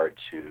regard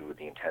to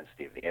the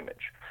intensity of the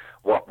image.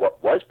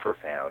 What was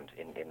profound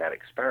in that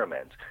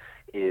experiment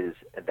is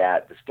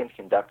that the skin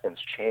conductance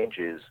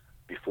changes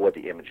before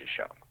the image is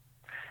shown.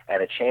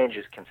 And it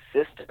changes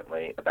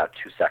consistently about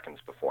 2 seconds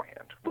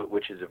beforehand,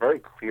 which is a very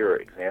clear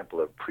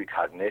example of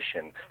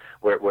precognition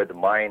where the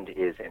mind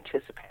is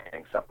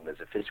anticipating something.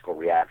 There's a physical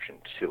reaction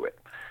to it.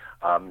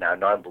 Now,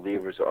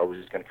 non-believers are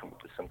always going to come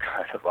up with some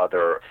kind of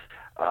other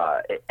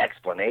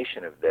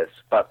explanation of this,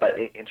 but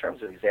in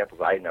terms of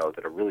examples I know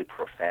that are really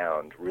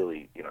profound,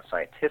 really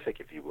scientific,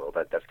 if you will,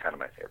 that's kind of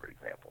my favorite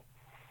example.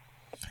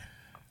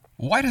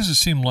 Why does it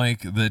seem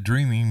like the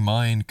dreaming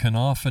mind can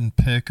often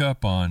pick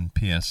up on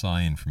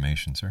PSI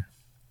information, sir?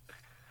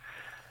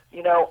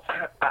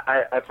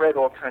 I've read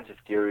all kinds of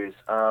theories.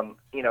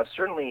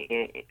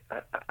 Certainly,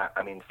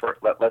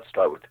 let's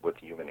start with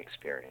human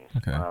experience.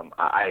 Okay.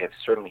 I have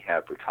certainly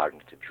had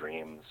precognitive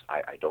dreams.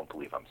 I don't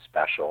believe I'm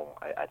special.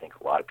 I think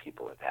a lot of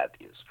people have had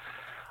these.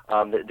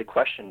 The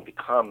question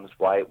becomes,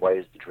 why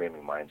is the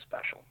dreaming mind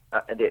special?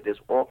 And there's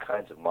all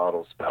kinds of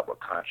models about what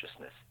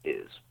consciousness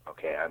is,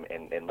 okay?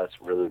 And let's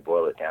really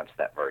boil it down to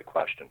that very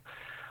question.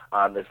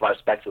 There's a lot of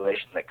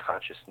speculation that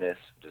consciousness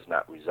does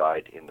not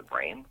reside in the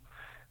brain.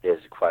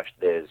 There's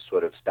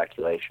sort of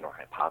speculation or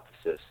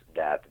hypothesis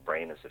that the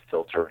brain is a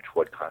filter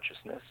toward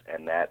consciousness,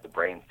 and that the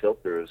brain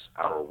filters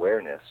our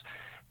awareness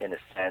in a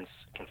sense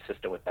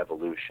consistent with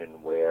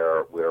evolution,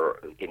 where we're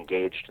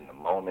engaged in the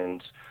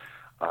moment.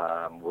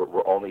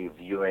 We're only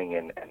viewing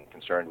and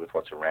concerned with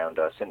what's around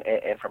us, and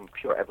from a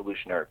pure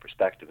evolutionary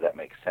perspective, that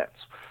makes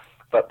sense.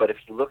 But if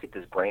you look at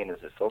this brain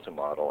as a filter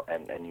model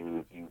and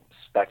you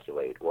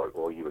speculate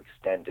or you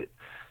extend it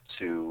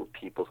to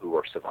people who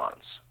are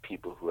savants,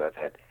 people who have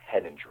had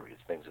head injuries,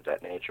 things of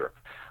that nature,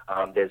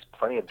 there's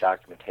plenty of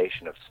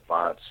documentation of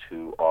savants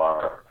who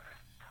are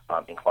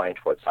inclined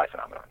towards psi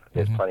phenomenon.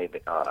 There's plenty of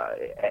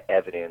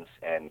evidence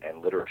and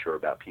literature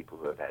about people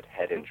who have had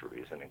head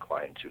injuries and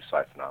inclined to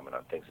psi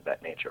phenomenon, things of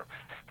that nature.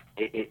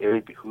 It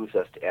really behooves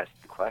us to ask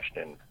the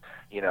question,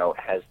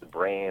 has the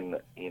brain,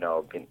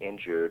 been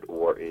injured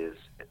or is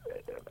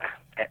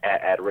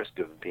at risk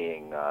of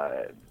being,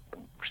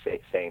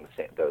 saying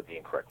the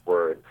incorrect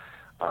word,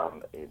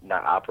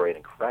 not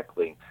operating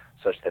correctly,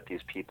 such that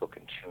these people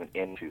can tune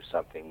into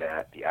something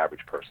that the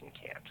average person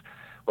can't.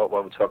 But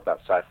when we talk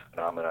about psi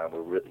phenomenon,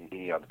 we're really,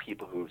 the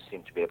people who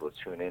seem to be able to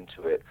tune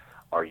into it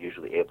are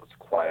usually able to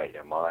quiet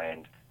their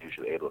mind,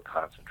 usually able to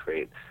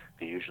concentrate.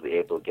 They're usually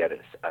able to get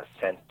a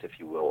sense, if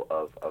you will,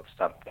 of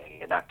something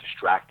and not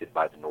distracted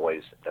by the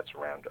noise that's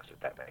around us, if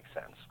that makes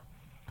sense.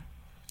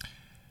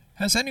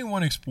 Has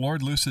anyone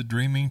explored lucid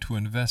dreaming to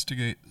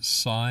investigate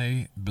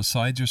psi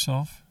besides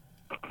yourself?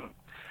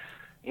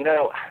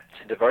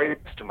 To the very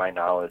best of my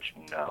knowledge,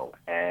 no.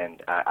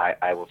 And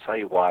I will tell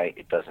you why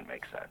it doesn't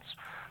make sense.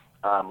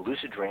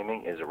 Lucid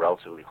dreaming is a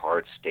relatively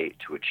hard state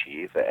to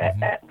achieve,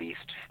 at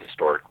least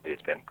historically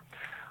it's been.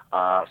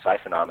 Psi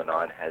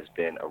phenomenon has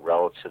been a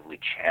relatively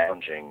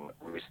challenging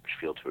research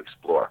field to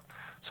explore.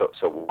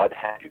 So what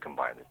have you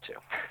combined the two?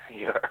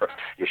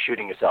 You're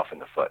shooting yourself in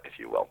the foot, if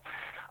you will.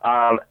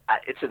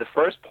 To the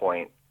first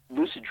point,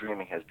 lucid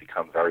dreaming has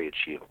become very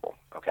achievable,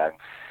 okay?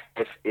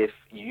 If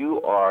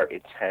you are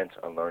intent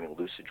on learning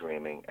lucid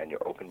dreaming and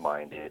you're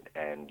open-minded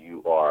and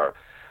you are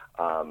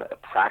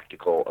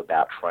practical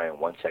about trying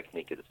one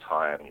technique at a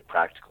time, you're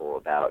practical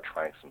about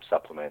trying some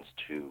supplements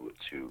to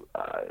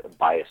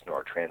bias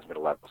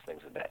neurotransmitter levels,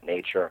 things of that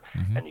nature,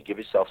 and you give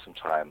yourself some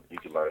time, you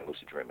can learn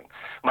lucid dreaming.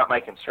 My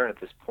concern at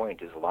this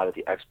point is a lot of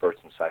the experts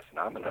in psi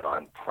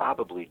phenomenon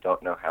probably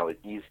don't know how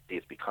easy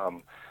it's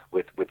become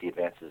with the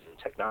advances in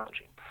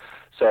technology.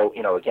 So,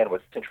 again,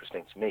 what's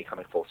interesting to me,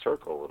 coming full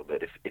circle a little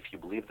bit, if you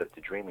believe that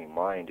the dreaming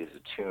mind is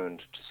attuned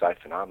to psi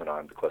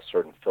phenomenon because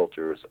certain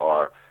filters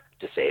are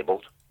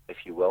disabled,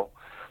 if you will,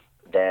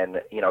 then,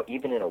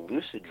 even in a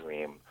lucid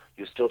dream,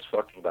 you're still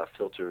talking about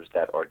filters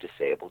that are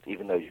disabled,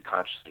 even though you're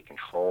consciously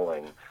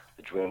controlling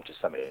the dream to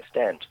some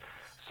extent.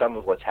 Some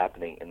of what's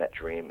happening in that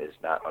dream is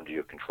not under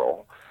your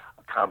control.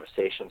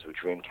 Conversations with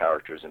dream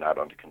characters are not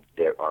under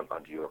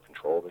your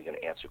control. They're going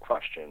to answer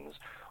questions,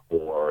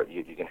 or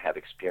you can have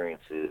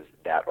experiences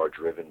that are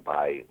driven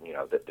by,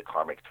 the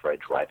karmic thread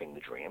driving the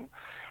dream.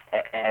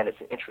 And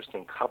it's an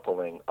interesting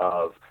coupling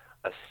of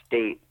a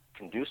state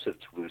conducive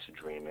to lucid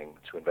dreaming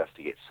to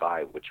investigate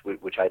psi,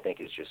 which I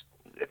think is just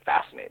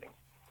fascinating.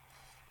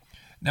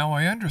 Now,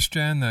 I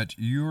understand that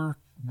you're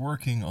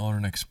working on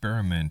an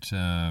experiment,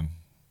 a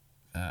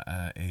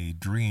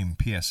dream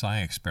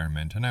PSI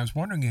experiment, and I was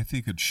wondering if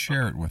you could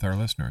share it with our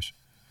listeners.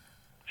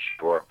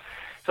 Sure.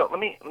 So let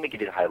me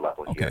give you the high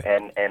level here,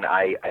 and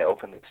I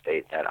openly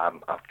state that I'm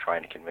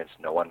trying to convince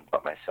no one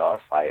but myself.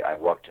 I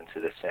walked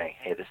into this saying,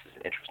 hey, this is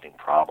an interesting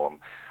problem.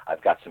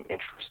 I've got some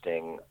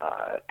interesting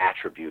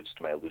attributes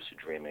to my lucid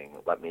dreaming.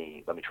 Let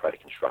me try to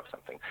construct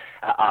something.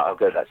 I'll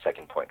go to that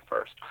second point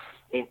first.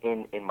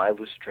 In my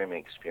lucid dreaming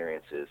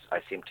experiences, I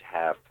seem to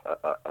have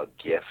a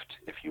gift,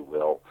 if you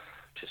will,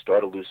 to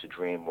start a lucid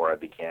dream where I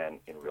began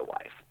in real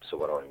life. So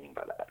what do I mean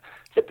by that?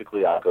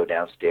 Typically, I'll go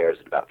downstairs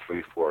at about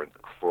 4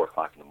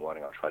 o'clock in the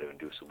morning. I'll try to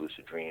induce a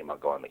lucid dream. I'll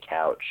go on the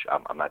couch.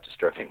 I'm not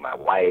disturbing my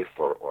wife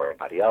or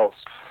anybody else.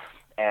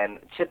 And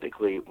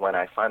typically, when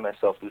I find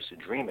myself lucid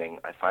dreaming,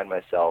 I find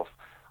myself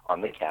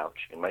on the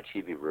couch in my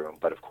TV room.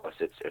 But of course,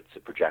 it's a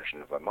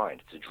projection of my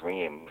mind. It's a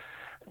dream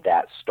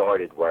that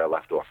started where I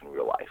left off in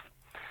real life.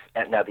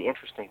 And now, the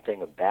interesting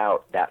thing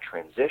about that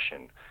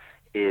transition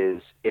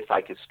is if I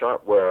could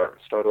start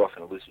off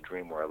in a lucid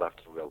dream where I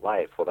left in real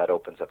life, well, that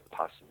opens up the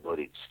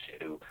possibility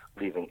to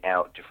leaving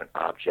out different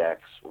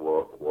objects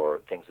or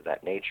things of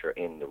that nature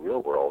in the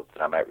real world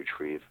that I might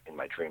retrieve in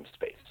my dream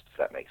space, if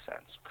that makes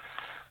sense.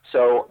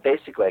 So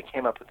basically, I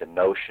came up with the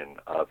notion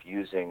of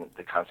using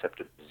the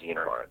concept of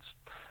Zener cards,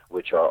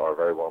 which are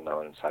very well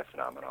known in psi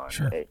phenomenon.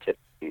 Sure.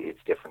 It's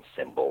different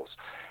symbols.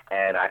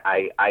 And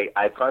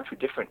I've gone through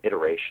different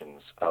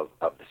iterations of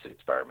this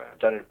experiment. I've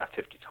done it about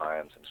 50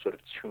 times. I'm sort of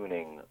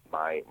tuning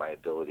my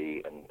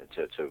ability and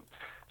to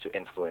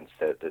influence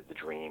the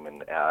dream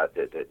and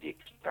the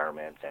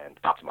experiment and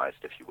optimize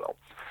it, if you will.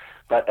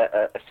 But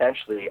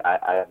essentially,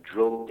 I've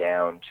drilled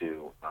down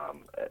to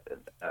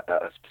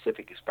a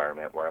specific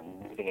experiment where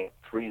I'm moving in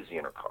 3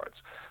 Zener cards.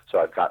 So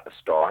I've got a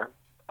star,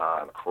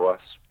 a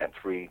cross, and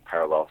 3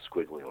 parallel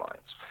squiggly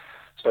lines.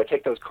 So I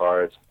take those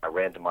cards, I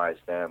randomize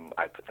them,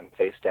 I put them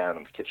face down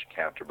on the kitchen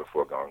counter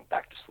before going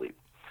back to sleep.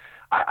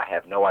 I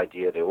have no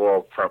idea. They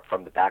all,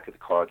 from the back of the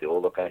card, they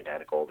all look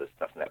identical. There's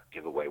nothing that would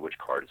give away which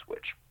card is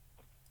which.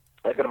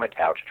 I go to my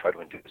couch and try to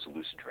induce a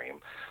lucid dream,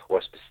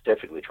 or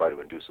specifically try to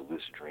induce a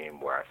lucid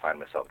dream where I find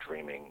myself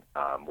dreaming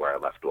where I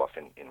left off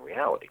in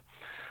reality.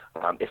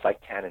 If I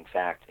can, in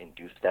fact,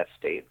 induce that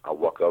state, I'll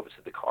walk over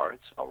to the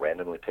cards, I'll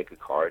randomly pick a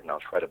card, and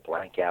I'll try to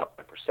blank out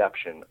my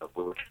perception of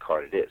which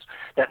card it is.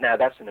 Now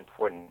that's an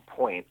important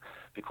point,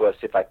 because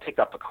if I pick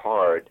up a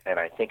card and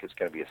I think it's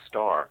going to be a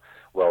star,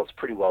 well, it's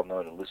pretty well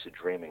known in lucid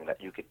dreaming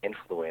that you can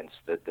influence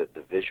the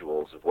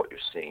visuals of what you're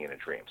seeing in a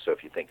dream. So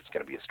if you think it's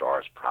going to be a star,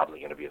 it's probably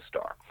going to be a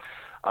star.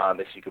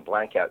 If you can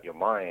blank out your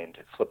mind,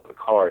 flip a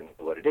card and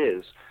know what it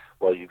is,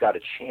 well, you've got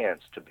a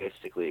chance to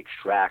basically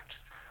extract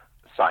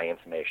psi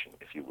information,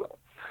 if you will.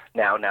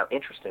 Now,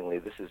 interestingly,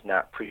 this is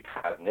not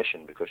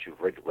precognition because you've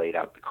already laid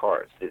out the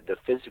cards. The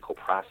physical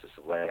process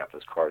of laying out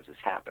those cards has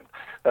happened.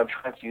 But I'm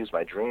trying to use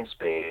my dream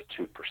space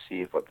to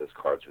perceive what those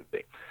cards would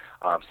be.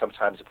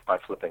 Sometimes if I'm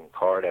flipping a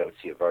card, I would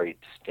see a very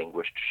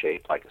distinguished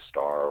shape like a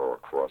star or a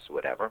cross or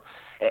whatever.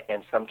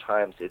 And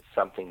sometimes it's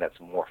something that's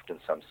morphed in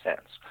some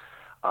sense.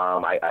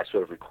 I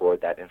sort of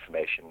record that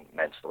information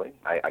mentally.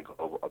 I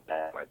go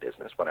about my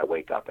business. When I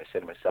wake up, I say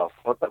to myself,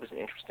 well, that was an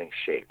interesting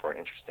shape or an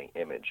interesting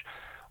image.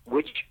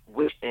 Which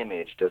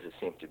image does it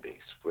seem to be?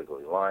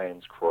 Squiggly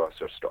lines, cross,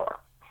 or star?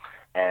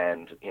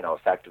 And,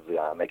 effectively,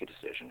 I'll make a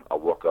decision. I'll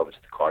walk over to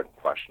the card in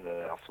question,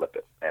 and I'll flip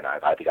it. And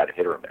I've either got a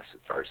hit or a miss.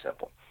 It's very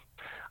simple.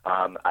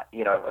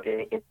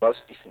 In most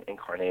recent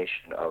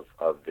incarnation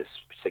of this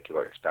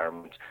particular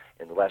experiment,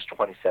 in the last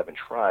 27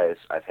 tries,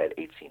 I've had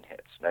 18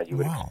 hits. Now, you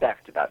would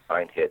expect about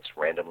 9 hits,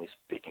 randomly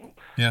speaking,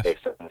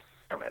 based on this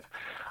experiment.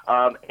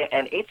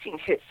 And 18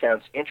 hits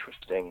sounds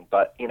interesting,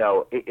 but,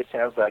 it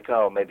sounds like,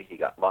 oh, maybe he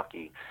got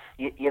lucky.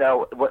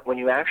 When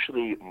you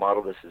actually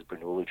model this as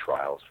Bernoulli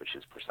trials, which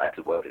is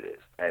precisely what it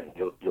is, and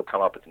you'll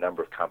come up with a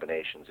number of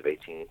combinations of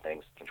 18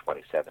 things in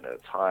 27 at a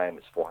time.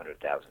 It's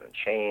 400,000 and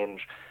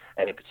change.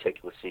 Any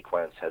particular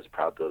sequence has a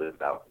probability of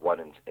about 1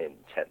 in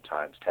 10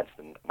 times, 10 to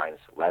the minus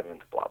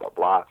 11th, blah, blah,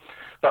 blah.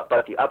 But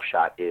the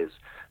upshot is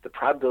the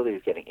probability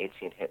of getting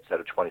 18 hits out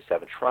of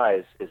 27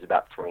 tries is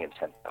about 3 in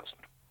 10,000.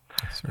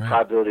 That's right. The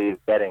probability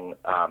of getting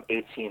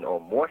 18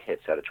 or more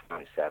hits out of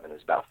 27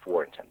 is about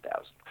 4 in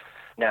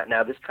 10,000.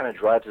 Now this kind of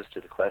drives us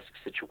to the classic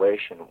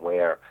situation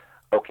where,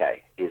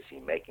 okay, is he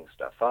making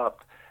stuff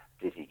up?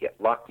 Did he get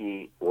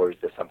lucky, or is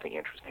there something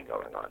interesting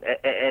going on?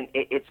 And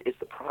it's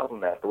the problem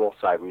that all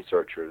psi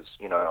researchers,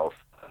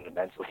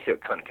 fundamentally are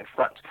going to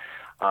confront.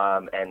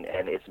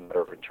 And it's a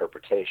matter of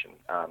interpretation.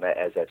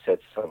 As I've said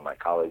to some of my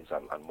colleagues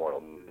on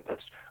moral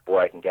movements, boy,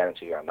 I can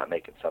guarantee you I'm not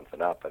making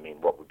something up. I mean,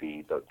 what would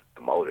be the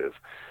motive?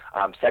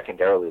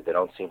 Secondarily, there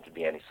don't seem to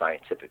be any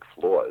scientific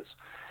flaws.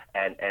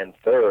 And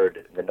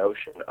third, the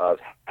notion of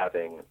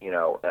having,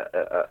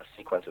 a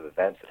sequence of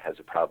events that has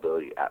a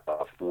probability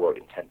of 4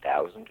 in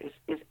 10,000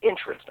 is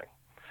interesting.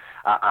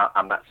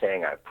 I'm not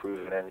saying I've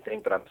proven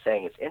anything, but I'm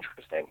saying it's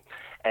interesting.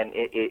 And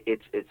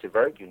it's a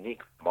very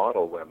unique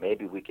model where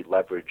maybe we could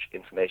leverage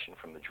information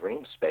from the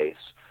dream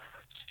space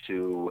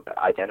to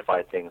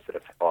identify things that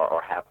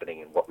are happening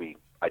in what we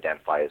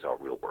identify as our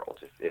real world,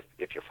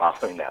 if you're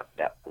following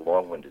that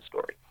long-winded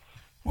story.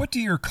 What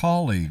do your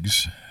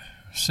colleagues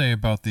say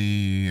about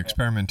the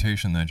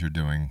experimentation that you're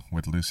doing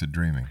with lucid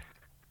dreaming?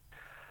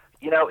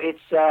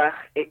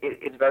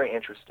 It's very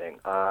interesting.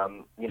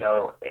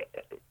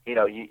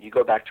 You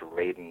go back to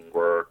Radin's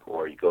work,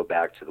 or you go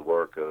back to the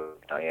work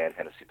of Diane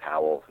Hennessy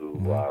Powell, who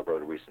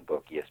wrote a recent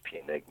book,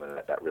 ESP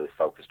Enigma, that really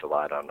focused a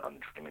lot on the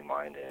dreaming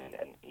mind and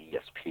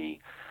ESP.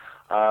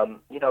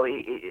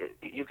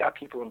 You've got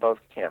people in both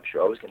camps.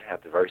 You're always going to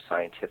have the very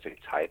scientific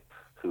type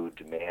who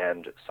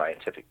demand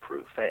scientific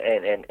proof.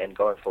 And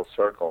going full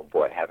circle,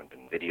 boy, I haven't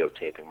been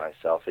videotaping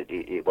myself.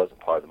 It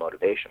wasn't part of the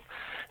motivation.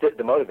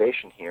 The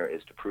motivation here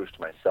is to prove to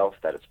myself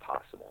that it's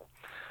possible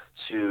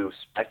to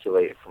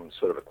speculate from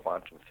sort of a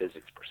quantum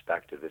physics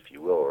perspective, if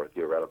you will, or a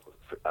theoretical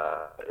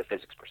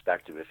physics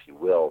perspective, if you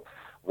will,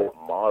 what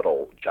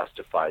model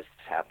justifies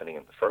this happening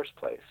in the first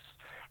place.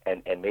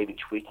 And maybe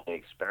tweaking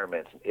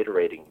experiments and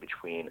iterating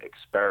between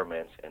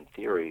experiments and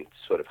theory to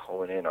sort of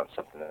hone in on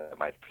something that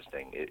might be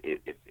interesting,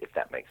 if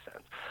that makes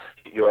sense.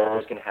 You're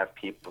always going to have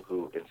people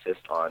who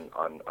insist on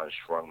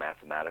strong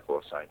mathematical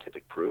or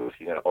scientific proof.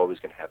 You're always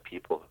going to have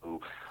people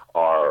who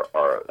are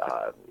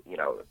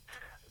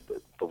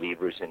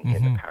believers in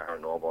the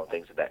paranormal and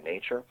things of that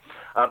nature.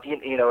 And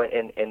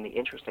the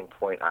interesting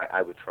point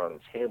I would throw on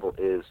the table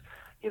is,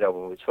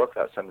 when we talk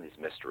about some of these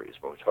mysteries,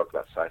 when we talk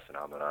about psi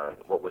phenomena,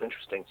 what was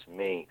interesting to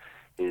me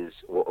is,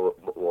 well,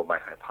 my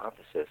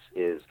hypothesis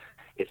is,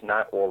 it's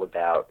not all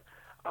about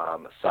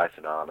psi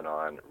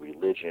phenomenon,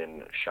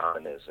 religion,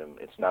 shamanism.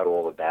 It's not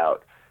all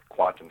about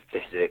quantum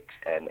physics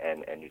and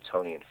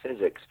Newtonian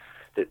physics.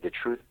 The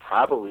truth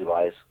probably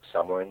lies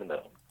somewhere in the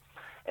middle.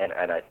 And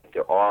I think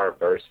there are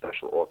very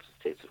special altered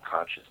states of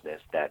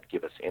consciousness that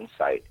give us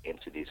insight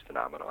into these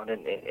phenomena,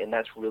 and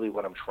that's really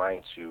what I'm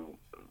trying to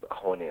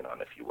hone in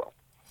on, if you will.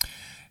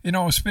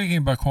 Speaking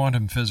about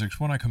quantum physics,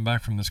 when I come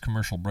back from this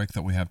commercial break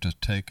that we have to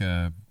take,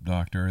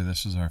 Doctor,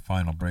 this is our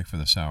final break for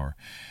this hour.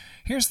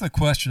 Here's the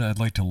question I'd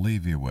like to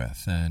leave you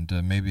with, and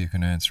maybe you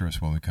can answer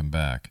us when we come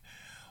back.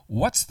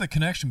 What's the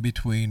connection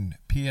between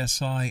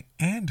PSI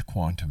and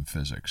quantum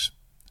physics?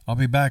 I'll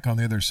be back on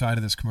the other side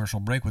of this commercial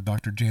break with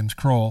Dr. James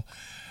Kroll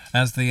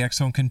as the X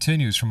Zone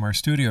continues from our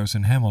studios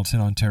in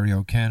Hamilton,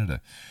 Ontario, Canada.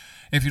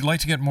 If you'd like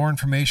to get more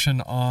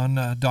information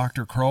on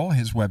Dr. Kroll,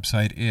 his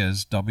website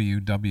is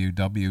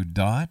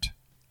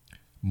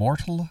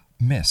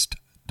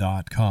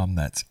www.mortalmist.com.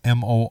 That's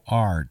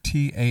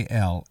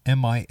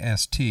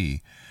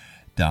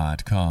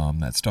mortalmist.com.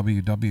 That's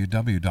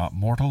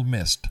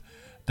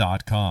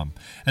www.mortalmist.com.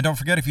 And don't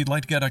forget, if you'd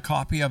like to get a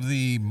copy of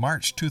the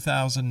March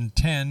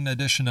 2010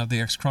 edition of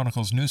the X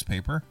Chronicles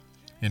newspaper,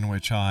 in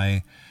which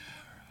I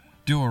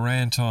do a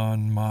rant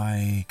on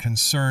my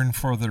concern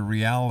for the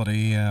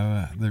reality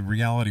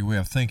way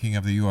of thinking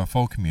of the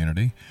UFO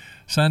community,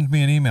 send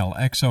me an email,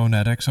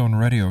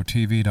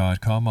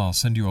 xzone@xzoneradiotv.com. I'll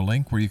send you a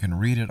link where you can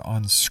read it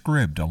on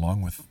Scribd,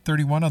 along with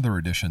 31 other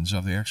editions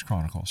of the X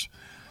Chronicles.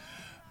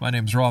 My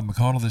name's Rob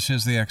McConnell. This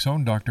is the X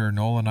Zone. Dr.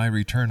 Knoll and I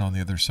return on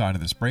the other side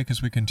of this break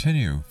as we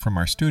continue from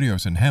our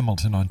studios in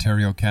Hamilton,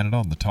 Ontario, Canada,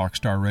 on the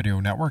Talkstar Radio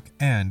Network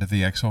and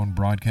the X Zone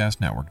Broadcast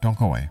Network. Don't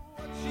go away.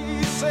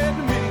 She said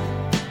to me,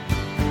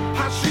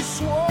 how she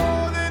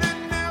swore that it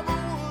never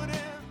would end.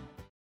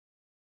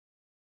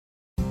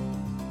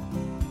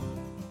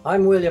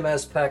 I'm William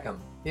S.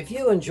 Peckham. If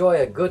you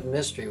enjoy a good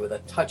mystery with a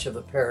touch of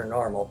the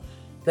paranormal,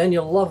 then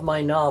you'll love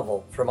my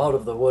novel, From Out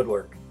of the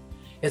Woodwork.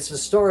 It's the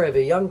story of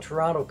a young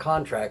Toronto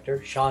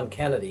contractor, Sean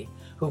Kennedy,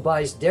 who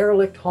buys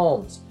derelict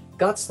homes,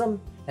 guts them,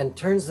 and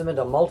turns them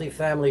into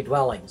multifamily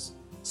dwellings.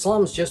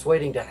 Slums just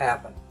waiting to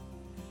happen.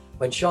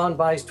 When Sean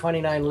buys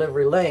 29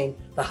 Livery Lane,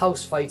 the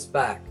house fights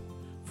back.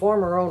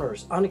 Former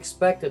owners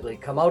unexpectedly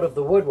come out of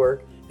the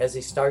woodwork as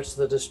he starts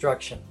the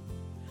destruction.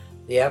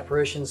 The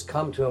apparitions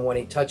come to him when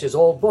he touches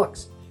old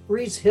books,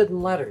 reads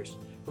hidden letters,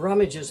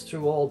 rummages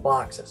through old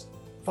boxes,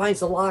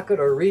 finds a locket,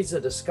 or reads a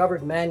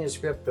discovered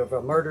manuscript of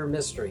a murder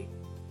mystery.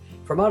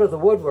 From Out of the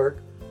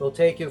Woodwork will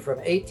take you from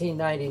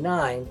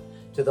 1899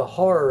 to the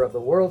horror of the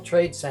World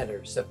Trade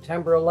Center,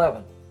 September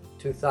 11,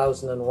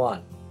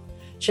 2001.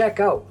 Check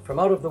out From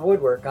Out of the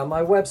Woodwork on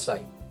my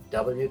website,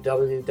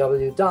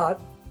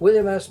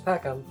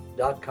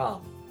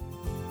 www.williamspeckham.com.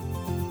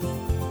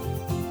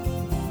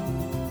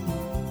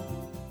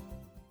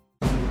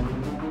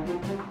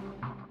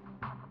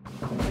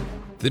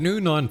 The new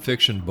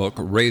nonfiction book,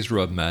 Razor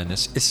of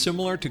Madness, is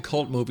similar to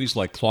cult movies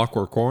like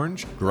Clockwork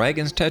Orange,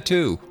 Dragon's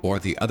Tattoo, or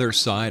The Other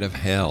Side of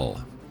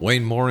Hell.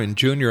 Wayne Morin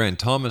Jr. and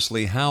Thomas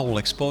Lee Howell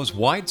expose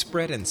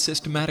widespread and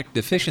systematic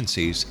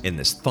deficiencies in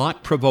this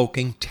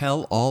thought-provoking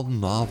tell-all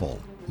novel.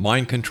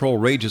 Mind control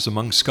rages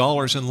among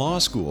scholars in law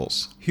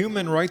schools.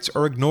 Human rights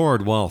are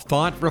ignored while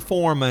thought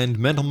reform and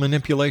mental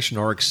manipulation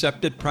are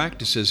accepted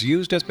practices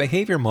used as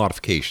behavior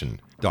modification.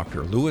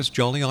 Dr. Louis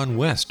Jolyon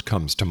West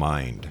comes to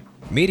mind.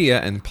 Media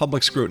and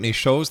public scrutiny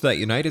shows that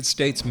United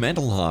States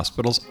mental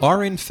hospitals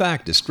are in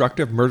fact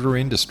destructive murder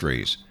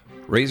industries.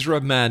 Razor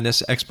of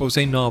Madness expose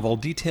novel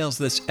details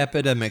this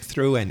epidemic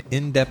through an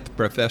in-depth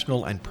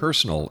professional and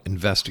personal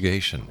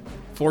investigation.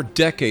 For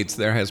decades,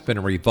 there has been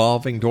a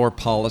revolving door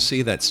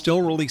policy that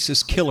still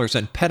releases killers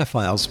and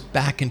pedophiles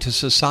back into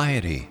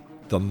society.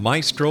 The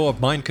maestro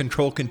of mind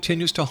control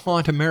continues to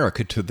haunt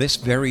America to this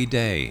very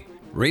day.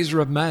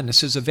 Razor of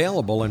Madness is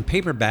available in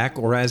paperback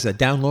or as a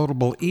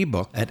downloadable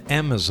ebook at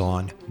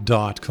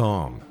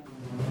Amazon.com.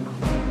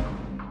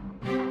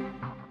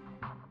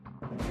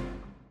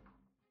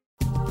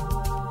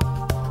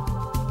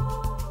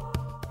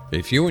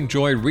 If you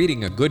enjoy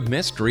reading a good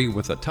mystery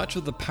with a touch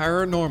of the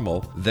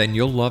paranormal, then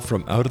you'll love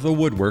From Out of the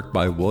Woodwork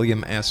by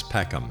William S.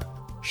 Peckham.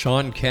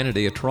 Sean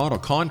Kennedy, a Toronto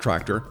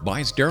contractor,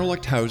 buys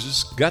derelict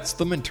houses, guts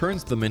them, and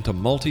turns them into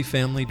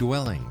multi-family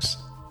dwellings.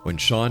 When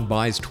Sean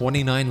buys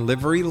 29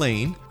 Livery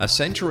Lane, a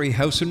century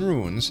house in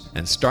ruins,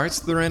 and starts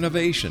the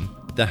renovation,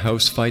 the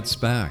house fights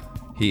back.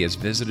 He is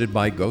visited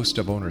by ghosts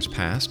of owners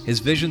past. His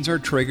visions are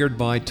triggered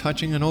by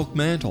touching an oak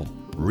mantle,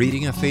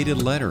 reading a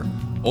faded letter,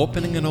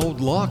 opening an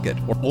old locket,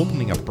 or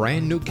opening a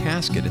brand new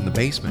casket in the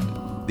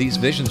basement. These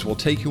visions will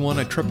take you on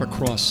a trip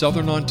across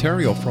southern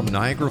Ontario from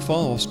Niagara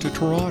Falls to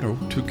Toronto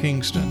to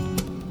Kingston.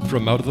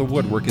 From Out of the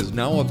Woodwork is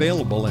now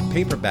available in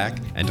paperback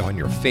and on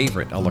your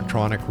favorite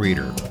electronic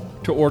reader.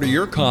 To order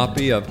your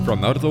copy of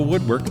From Out of the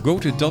Woodwork, go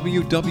to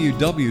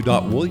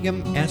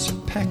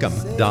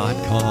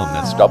www.williamspeckham.com.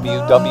 That's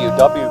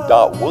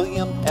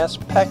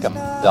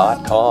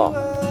www.williamspeckham.com.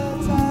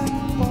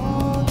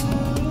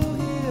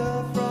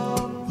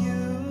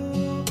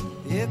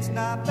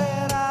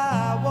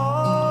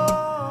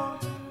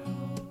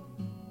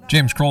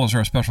 James Kroll is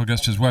our special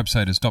guest. His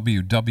website is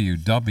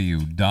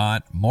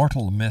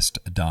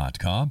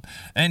www.mortalmist.com.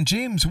 And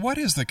James, what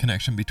is the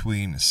connection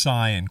between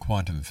psi and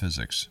quantum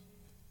physics?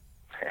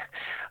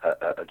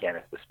 Again,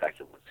 it's a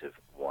speculative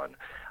one.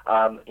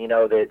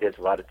 There's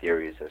a lot of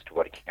theories as to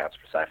what accounts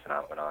for psi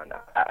phenomenon.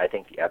 I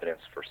think the evidence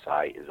for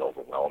psi is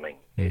overwhelming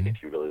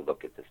if you really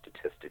look at the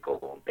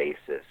statistical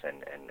basis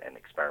and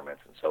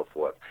experiments and so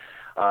forth.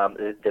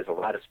 There's a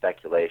lot of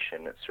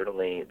speculation.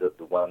 Certainly,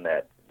 the one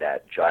that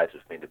jives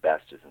with me the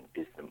best is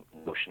the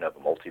notion of a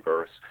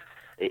multiverse.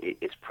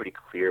 It's pretty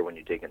clear when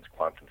you dig into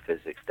quantum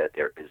physics that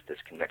there is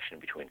this connection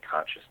between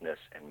consciousness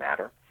and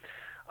matter.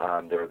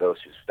 There are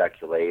those who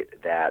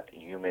speculate that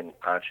human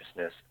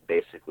consciousness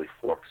basically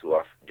forks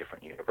off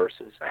different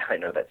universes. I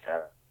know that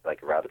sounds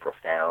like a rather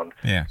profound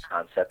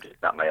concept.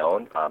 It's not my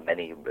own.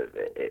 Many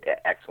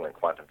excellent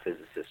quantum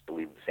physicists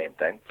believe the same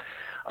thing.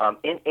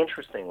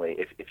 Interestingly,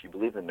 if you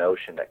believe the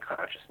notion that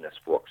consciousness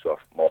forks off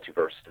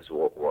multiverses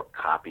or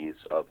copies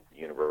of the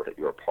universe that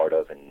you're a part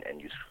of, and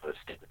you sort of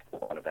stick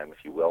with one of them,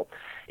 if you will,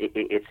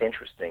 it's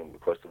interesting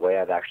because the way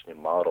I've actually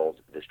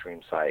modeled this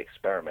dream psi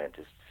experiment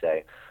is to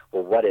say,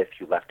 well, what if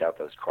you left out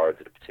those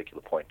cards at a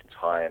particular point in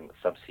time,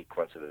 some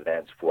sequence of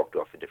events forked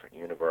off a different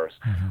universe?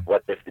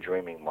 What if the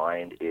dreaming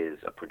mind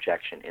is a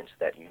projection into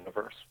that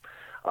universe?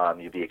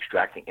 You'd be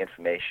extracting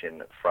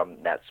information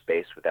from that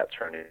space without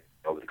turning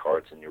over the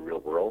cards in your real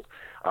world.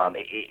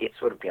 It's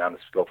sort of beyond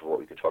the scope of what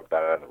we could talk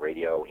about on the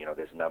radio.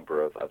 There's a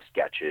number of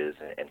sketches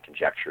and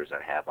conjectures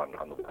I have on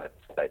the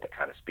website that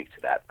kind of speak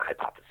to that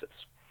hypothesis.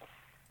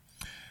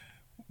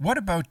 What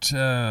about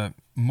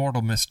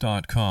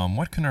mortalmist.com?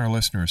 What can our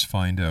listeners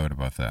find out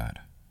about that?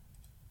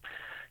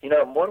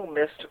 Mortal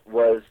Mist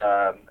was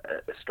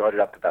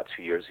started up about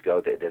 2 years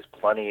ago. There's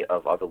plenty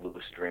of other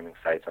lucid dreaming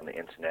sites on the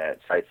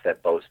internet, sites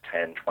that boast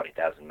 10,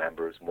 20,000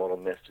 members. Mortal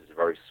Mist is a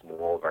very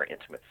small, very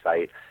intimate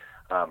site.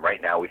 Right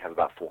now we have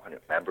about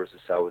 400 members or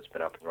so. It's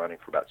been up and running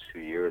for about 2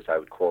 years. I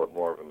would call it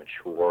more of a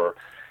mature.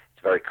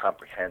 It's very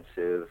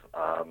comprehensive,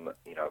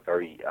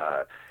 very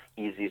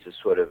easy to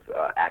sort of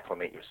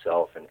acclimate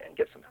yourself and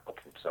get some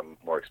help from some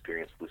more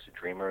experienced lucid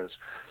dreamers.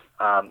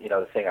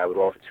 The thing I would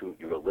offer to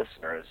your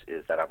listeners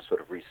is that I'm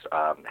sort of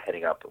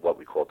heading up what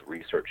we call the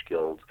Research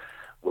Guild,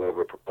 where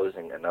we're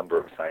proposing a number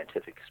of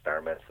scientific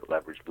experiments that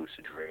leverage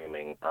lucid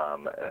dreaming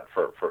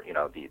for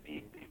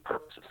the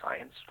purpose of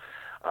science.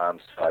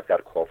 So I've got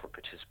a call for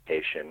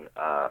participation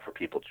for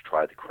people to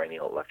try the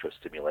cranial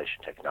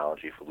electrostimulation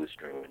technology for lucid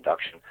dream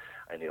induction.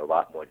 I need a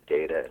lot more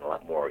data and a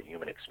lot more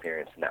human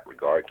experience in that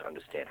regard to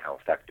understand how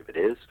effective it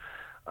is.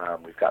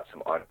 We've got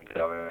some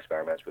ongoing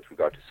experiments with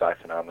regard to psi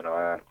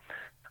phenomenon.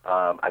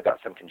 I've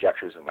got some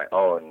conjectures of my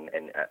own,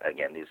 and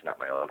again, these are not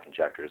my own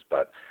conjectures,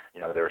 but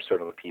there are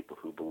certainly people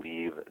who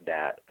believe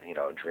that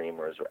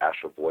dreamers or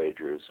astral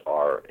voyagers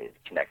are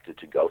connected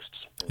to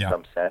ghosts in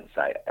some sense.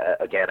 I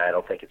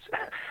don't think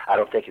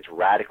it's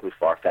radically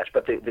far-fetched,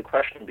 but the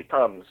question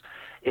becomes,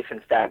 if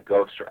in fact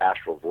ghosts are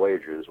astral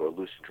voyagers or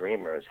lucid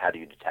dreamers, how do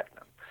you detect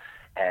them?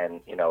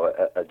 And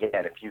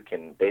again, if you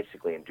can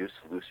basically induce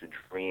a lucid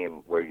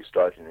dream where you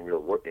start in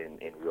real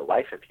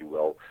life, if you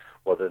will,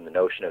 well, then the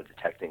notion of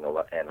detecting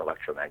an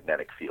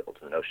electromagnetic field,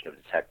 the notion of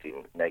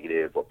detecting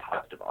negative or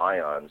positive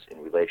ions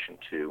in relation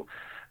to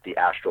the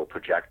astral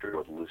projector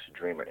or the lucid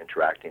dreamer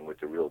interacting with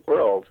the real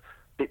world,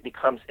 it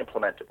becomes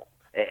implementable.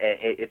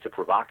 It's a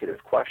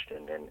provocative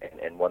question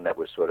and one that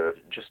we're sort of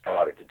just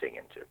starting to dig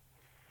into.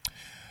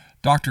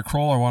 Dr.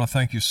 Kroll, I want to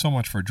thank you so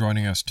much for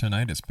joining us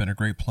tonight. It's been a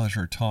great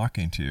pleasure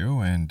talking to you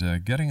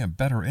and getting a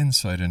better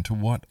insight into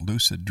what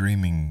lucid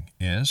dreaming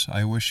is.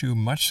 I wish you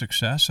much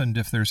success, and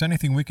if there's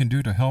anything we can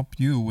do to help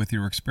you with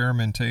your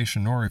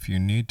experimentation, or if you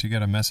need to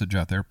get a message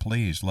out there,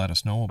 please let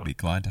us know. We'll be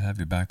glad to have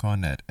you back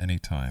on at any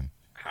time.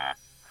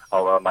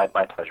 Oh, my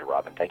pleasure,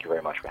 Robin. Thank you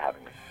very much for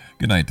having me.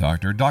 Good night,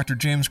 Doctor. Dr.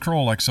 James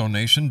Kroll,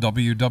 Exonation,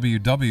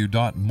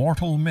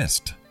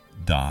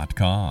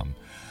 www.mortalmist.com.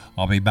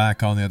 I'll be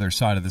back on the other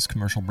side of this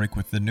commercial break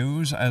with the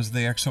news as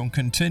the X Zone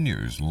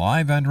continues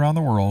live and around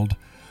the world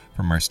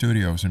from our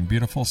studios in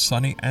beautiful,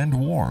 sunny, and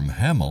warm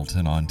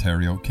Hamilton,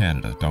 Ontario,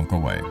 Canada. Don't go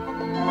away.